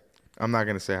last year? I'm not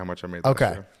going to say how much I made last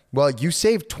Okay. year. Well, you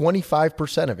saved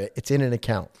 25% of it. It's in an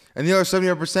account. And the other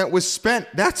 70% was spent.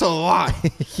 That's a lot.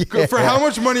 For how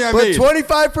much money I But made.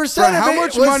 25% For of how it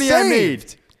much was money I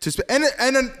saved. made. To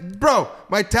and then, bro,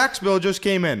 my tax bill just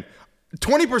came in.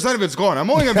 20% of it's gone. I'm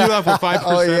only going to be left with 5%.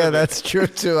 Oh, yeah, of it. that's true,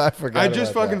 too. I forgot I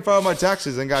just about fucking that. filed my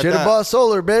taxes and got Should that. have bought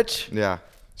solar, bitch. Yeah.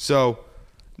 So,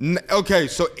 okay,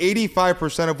 so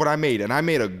 85% of what I made, and I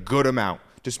made a good amount.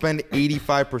 To spend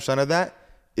 85% of that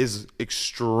is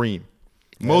extreme.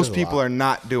 Most a people lot. are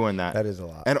not doing that. That is a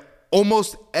lot. And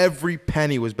almost every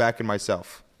penny was back in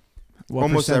myself. What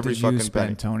Almost percent every did fucking you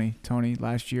spend, penny. Tony,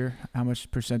 last year? How much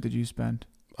percent did you spend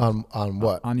On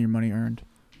what? on your money earned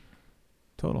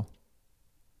total?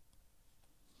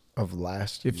 Of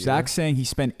last If year? Zach's saying he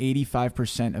spent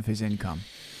 85% of his income,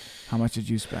 how much did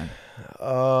you spend?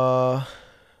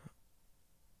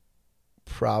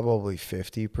 Probably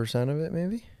 50% of it,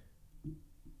 maybe.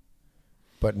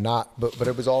 But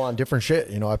it was all on different shit.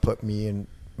 You know, I put me and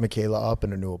Michaela up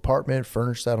in a new apartment,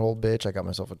 furnished that whole bitch. I got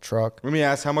myself a truck. Let me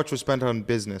ask, how much was spent on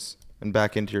business and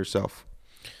back into yourself?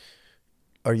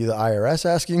 Are you the IRS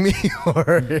asking me,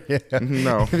 or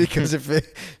No. because if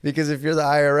you're the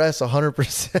IRS,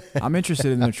 100%. I'm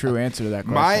interested in the true answer to that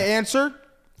question. My answer,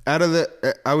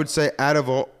 I would say out of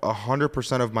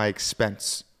 100% of my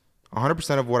expense,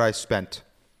 100% of what I spent,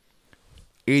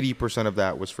 80% of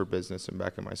that was for business and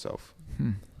back in myself.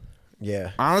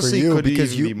 Yeah, Honestly, for you, could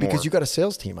because even you be more. because you got a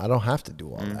sales team. I don't have to do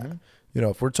all that. You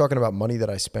know, if we're talking about money that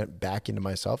I spent back into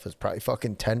myself, it's probably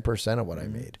fucking 10% of what I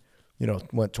made. You know,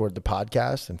 went toward the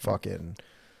podcast and fucking.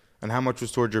 And how much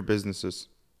was towards your businesses?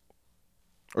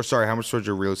 Or sorry, how much towards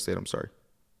your real estate? I'm sorry.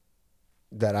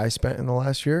 That I spent in the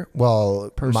last year? Well, my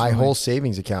Personally. whole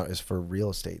savings account is for real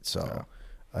estate, so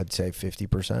I'd say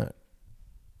 50%.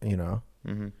 You know,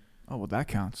 Oh, well, that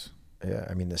counts. yeah.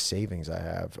 I mean, the savings I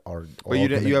have are. But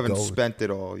you haven't spent it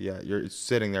all yet. You're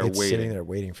sitting there It's waiting. sitting there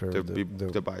waiting for to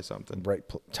the buy something. right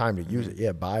time to use it.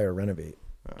 Yeah, buy or renovate.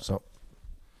 So,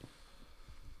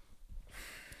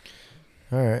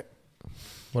 all right.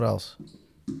 What else?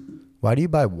 Why do you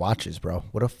buy watches, bro?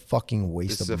 What a fucking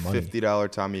waste This is of a money.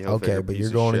 $50 Tommy Hilfiger. Okay, but piece you're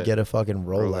of going to shit. get a fucking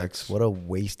Rolex. Rolex. What a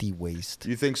wasty waste.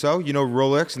 You think so? You know,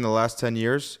 Rolex in the last 10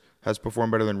 years has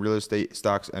performed better than real estate,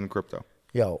 stocks, and crypto.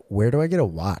 Yo, where do I get a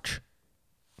watch?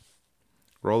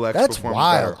 Rolex That's performs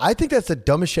wild. better I think that's the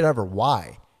dumbest shit ever.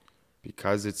 Why?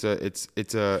 because it's a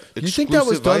You think that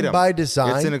was exclusive done item. by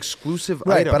design? It's an exclusive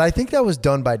Right, item. but I think that was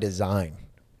done by design.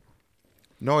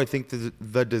 No, I think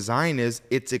the design is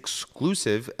it's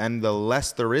exclusive, and the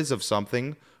less there is of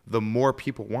something, the more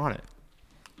people want it.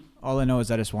 All I know is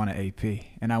I just want an AP,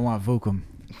 and I want Vucum.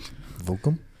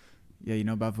 Vucum? Yeah, you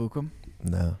know about Vucum?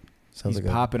 No. Sounds He's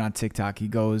like popping on TikTok. He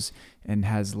goes and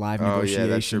has live Oh yeah,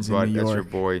 that's your negotiations bud. in New That's York. your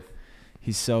boy.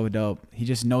 He's so dope. He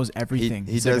just knows everything.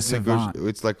 He He's like a does savant.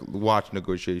 It's like watch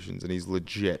negotiations, and he's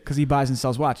legit. Because he buys and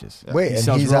sells watches. Wait, He and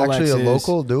sells he's actually a Rolexes,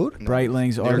 local dude?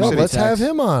 Breitlings, New York No, City. let's have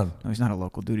him on. No, he's not a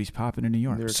local dude. He's popping in New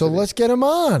York. York So City. let's get him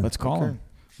on. Let's call him.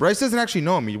 Bryce doesn't actually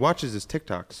know him. He watches his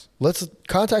TikToks. Let's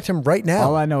contact him right now.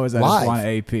 All I know is I Live. just want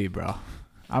an AP, bro.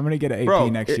 I'm going to get an AP Bro,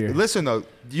 next year. Listen though,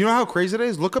 do you know how crazy it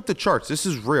is? Look up the charts. This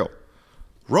is real.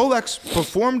 Rolex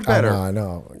performed I better. know, I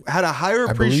know. Had a higher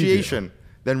I believe you. appreciation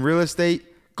than real estate,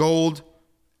 gold,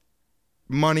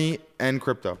 money, and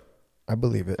crypto I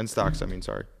believe it. and stocks. I mean,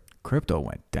 sorry. Crypto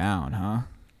went down, huh?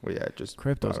 Well, yeah, just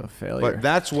Crypto's a failure. But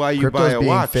that's why you Crypto's buy a being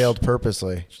watch. failed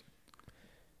purposely.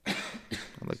 I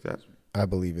like that. I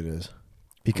believe it is.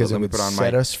 Because Let it me would put on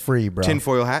set my us free, bro.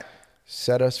 Tinfoil hat.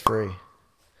 Set us free.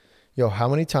 Yo, how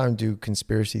many times do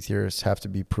conspiracy theorists have to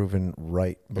be proven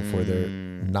right before they're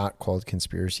not called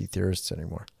conspiracy theorists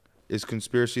anymore? Is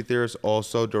conspiracy theorists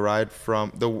also derived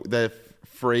from the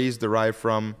phrase derived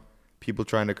from people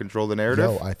trying to control the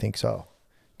narrative? Yo, I think so.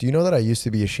 Do you know that I used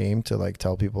to be ashamed to like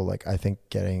tell people like I think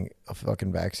getting a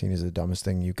fucking vaccine is the dumbest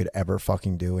thing you could ever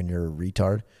fucking do and you're a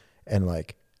retard? And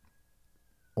like,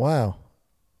 wow,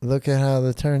 look at how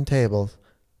the turntables.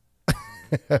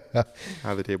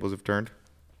 How the tables have turned.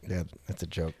 Yeah, that's a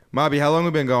joke. Mobby, how long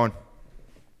have we been going?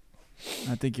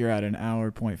 I think you're at an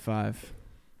hour, 0.5.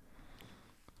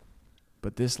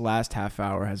 But this last half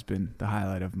hour has been the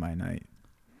highlight of my night.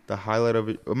 The highlight of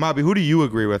it. Mobby, who do you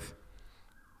agree with?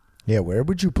 Yeah, where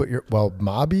would you put your... Well,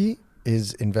 Mobby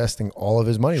is investing all of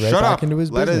his money right Shut back up. into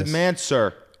his Let business. a man,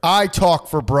 sir. I talk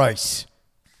for Bryce.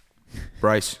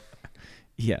 Bryce,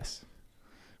 Yes.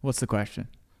 What's the question?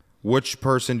 which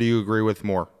person do you agree with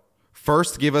more?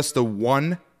 First, give us the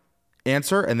one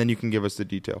answer, and then you can give us the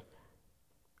detail.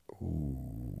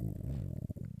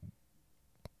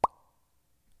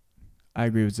 I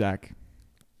agree with Zach.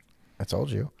 I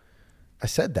told you. I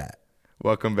said that.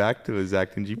 Welcome back to the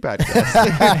Zach and G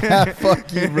podcast.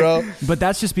 Fuck you, bro. But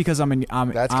that's just because I'm in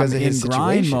That's 'cause of in his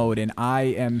grind situation. mode, and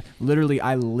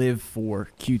I live for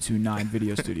Q29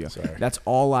 Video Studio. That's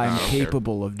all I'm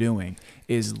capable of doing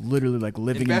is literally like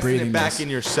living Investing and it breathing back this in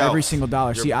yourself, every single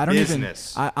dollar. your See, I don't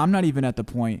business. even I'm not even at the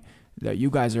point that you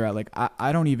guys are at. Like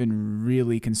I don't even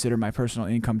really consider my personal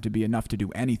income to be enough to do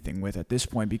anything with at this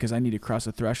point, because I need to cross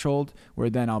a threshold where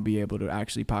then I'll be able to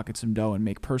actually pocket some dough and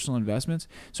make personal investments.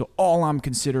 So all I'm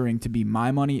considering to be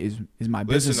my money is my Listen,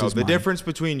 business. though, the difference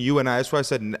between you and I, that's why I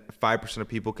said 5% of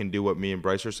people can do what me and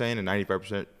Bryce are saying, and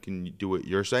 95% can do what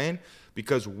you're saying,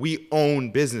 because we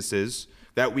own businesses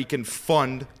that we can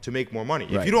fund to make more money.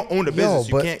 If Right. you don't own a Yo, business,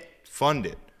 you but- can't fund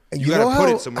it. You, You got know to put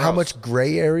it somewhere how else. much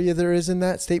gray area there is in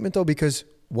that statement, though? Because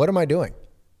what am I doing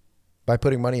by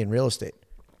putting money in real estate?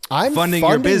 I'm Funding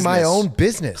funding, your my business. own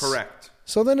business. Correct.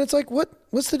 So then it's like,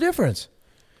 what's the difference?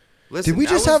 Listen, Did we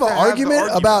that just was have an to the argument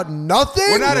about nothing?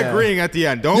 We're not Yeah. agreeing at the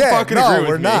end. Don't yeah, fucking no, agree with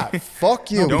we're me. not.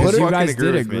 Fuck you. Don't Put it- you fucking guys agree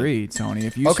did with me. agree, Tony.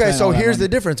 If you okay, spent so all that here's the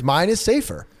money- difference. Mine is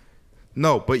safer.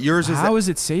 No, but yours is How is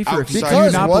it safer? If you, do outside-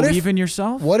 you not what believe if, in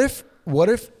yourself? What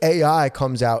if AI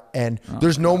comes out and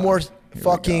there's no more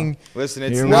fucking... Listen,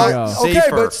 it's Here we not go. safer. Okay,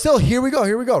 but still, here we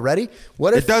go. Ready?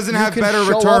 What if It doesn't you have can better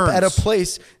show up at a returns?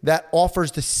 place that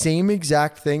offers the same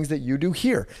exact things that you do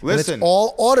here? And Listen. it's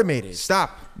all automated.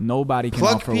 Stop. Nobody can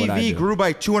Plug offer what I PV do. grew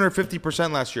by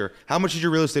 250% last year. How much did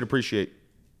your real estate appreciate?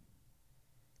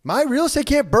 My real estate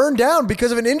can't burn down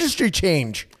because of an industry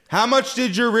change. How much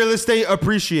did your real estate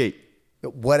appreciate?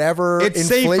 Whatever It's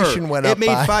inflation safer. went It up made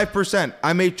by. 5%.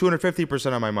 I made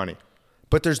 250% on my money.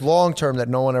 But there's long term that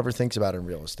no one ever thinks about in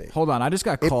real estate. Hold on, I just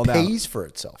got It called out. pays for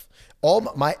itself. All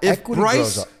my If equity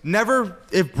grows Bryce up.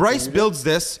 if Bryce builds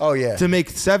this Oh, yeah. to make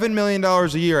 $7 million a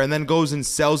year and then goes and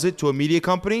sells it to a media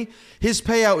company, his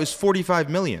payout is $45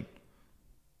 million.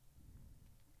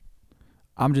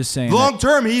 I'm just saying. Long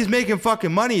term, he's making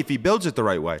fucking money if he builds it the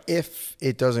right way. If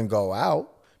it doesn't go out,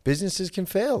 businesses can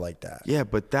fail like that. Yeah,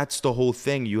 but that's the whole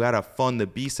thing. You got to fund the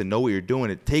beast and know what you're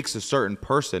doing. It takes a certain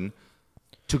person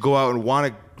to go out and want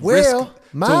to risk, Well, to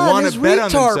mine want is to bet on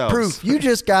retard themselves. proof. You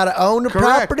just got to own the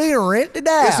Correct. property and rent it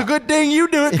out. It's a good thing you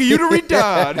do it because you're the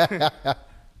retard.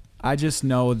 I just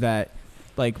know that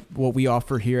like what we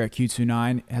offer here at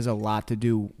Q29 has a lot to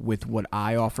do with what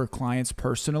I offer clients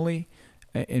personally,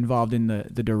 involved in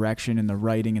the direction and the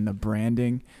writing and the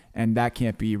branding, and that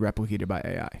can't be replicated by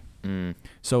AI.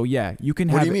 So yeah, you can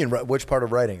What have. do you mean? Which part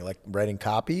of writing? Like writing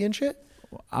copy and shit?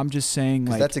 I'm just saying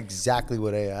 'Cause like that's exactly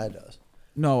what AI does.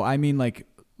 no, I mean like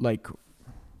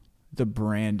the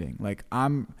branding. Like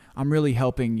I'm really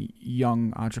helping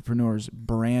young entrepreneurs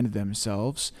brand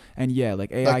themselves. And yeah,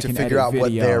 like AI Like to can figure edit out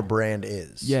video. what their brand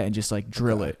is. Yeah, and just like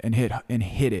drill it and hit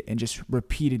it and just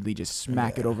repeatedly just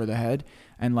smack it over the head.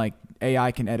 And like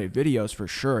AI can edit videos for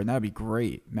sure, and that'd be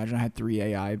great. Imagine I had 3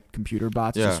 AI computer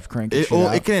bots just cranking shit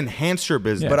out. It can enhance your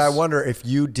business. But I wonder if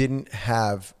you didn't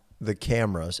have the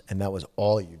cameras and that was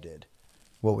all you did,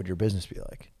 what would your business be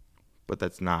like? But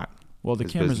that's not. Well, the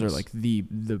his cameras business. are like the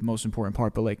most important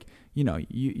part, but like, you know,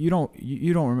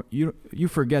 you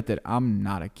forget that I'm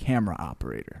not a camera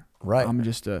operator. Right. I'm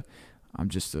just a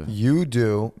You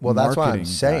do. Well, that's what I'm marketing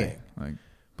saying. guy. Like,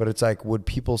 But it's like, would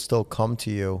people still come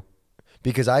to you?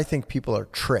 Because I think people are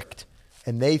tricked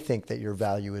and they think that your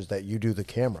value is that you do the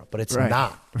camera, but it's Right.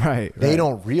 not. Right. They right.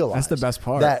 don't realize That's the best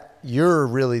part. that you're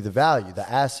really the value, the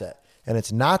asset, and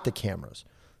it's not the cameras.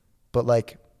 But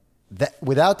like that,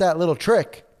 without that little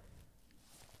trick,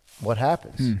 what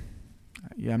happens?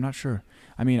 Yeah, I'm not sure.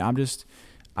 I mean,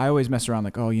 I always mess around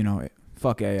like, oh, you know,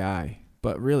 fuck AI.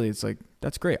 But really, it's like,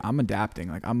 that's great. I'm adapting.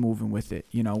 Like, I'm moving with it.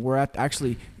 You know, we're at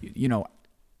actually, you know,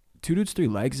 Two Dudes, Three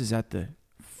Legs is at the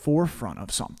forefront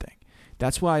of something.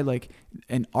 That's why, like,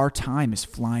 and our time is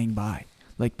flying by.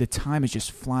 Like, the time is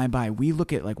just flying by. We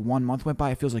look at, like, 1 month went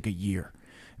by, it feels like a year.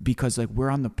 Because, like, we're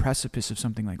on the precipice of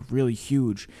something, like, really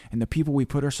huge. And the people we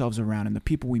put ourselves around and the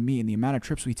people we meet and the amount of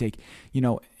trips we take, you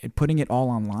know, and putting it all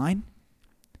online,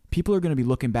 people are going to be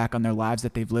looking back on their lives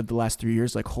that they've lived the last 3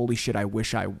 years like, holy shit, I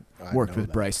wish I worked know with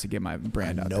that. Bryce to get my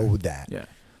brand I out know there. that. Yeah.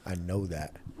 I know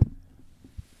that.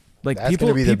 Like, That's people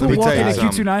gonna be the- people let me walk tell you into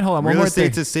something. Q29, hold on, one Real more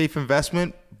estate's thing. a safe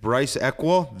investment. Bryce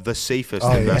Equal, the safest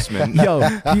Oh, yeah. investment.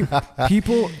 Yo,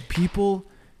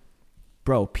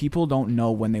 people don't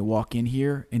know when they walk in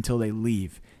here until they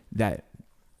leave that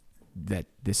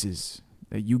this is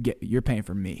that you're paying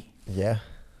for me. Yeah.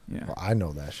 Yeah. Well, I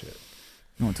know that shit.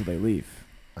 No, until they leave.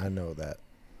 I know that.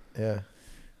 Yeah.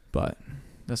 But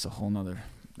that's a whole nother.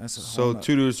 So,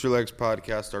 Two Dudes, Three Legs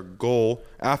podcast, our goal,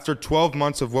 after 12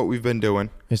 months of what we've been doing,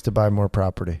 Is to buy more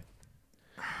property.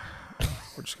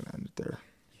 we're just going to end it there.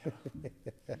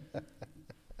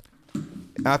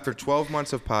 After 12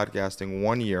 months of podcasting,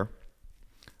 1 year,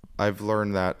 I've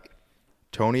learned that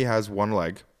Tony has 1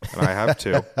 leg and I have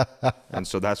 2. And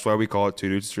so that's why we call it Two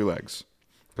Dudes, Three Legs.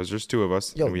 Because there's 2 of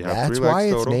us Yo, and we have that's 3 legs why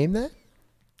total. it's named that?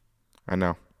 I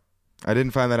know. I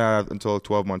didn't find that out until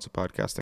 12 months of podcasting.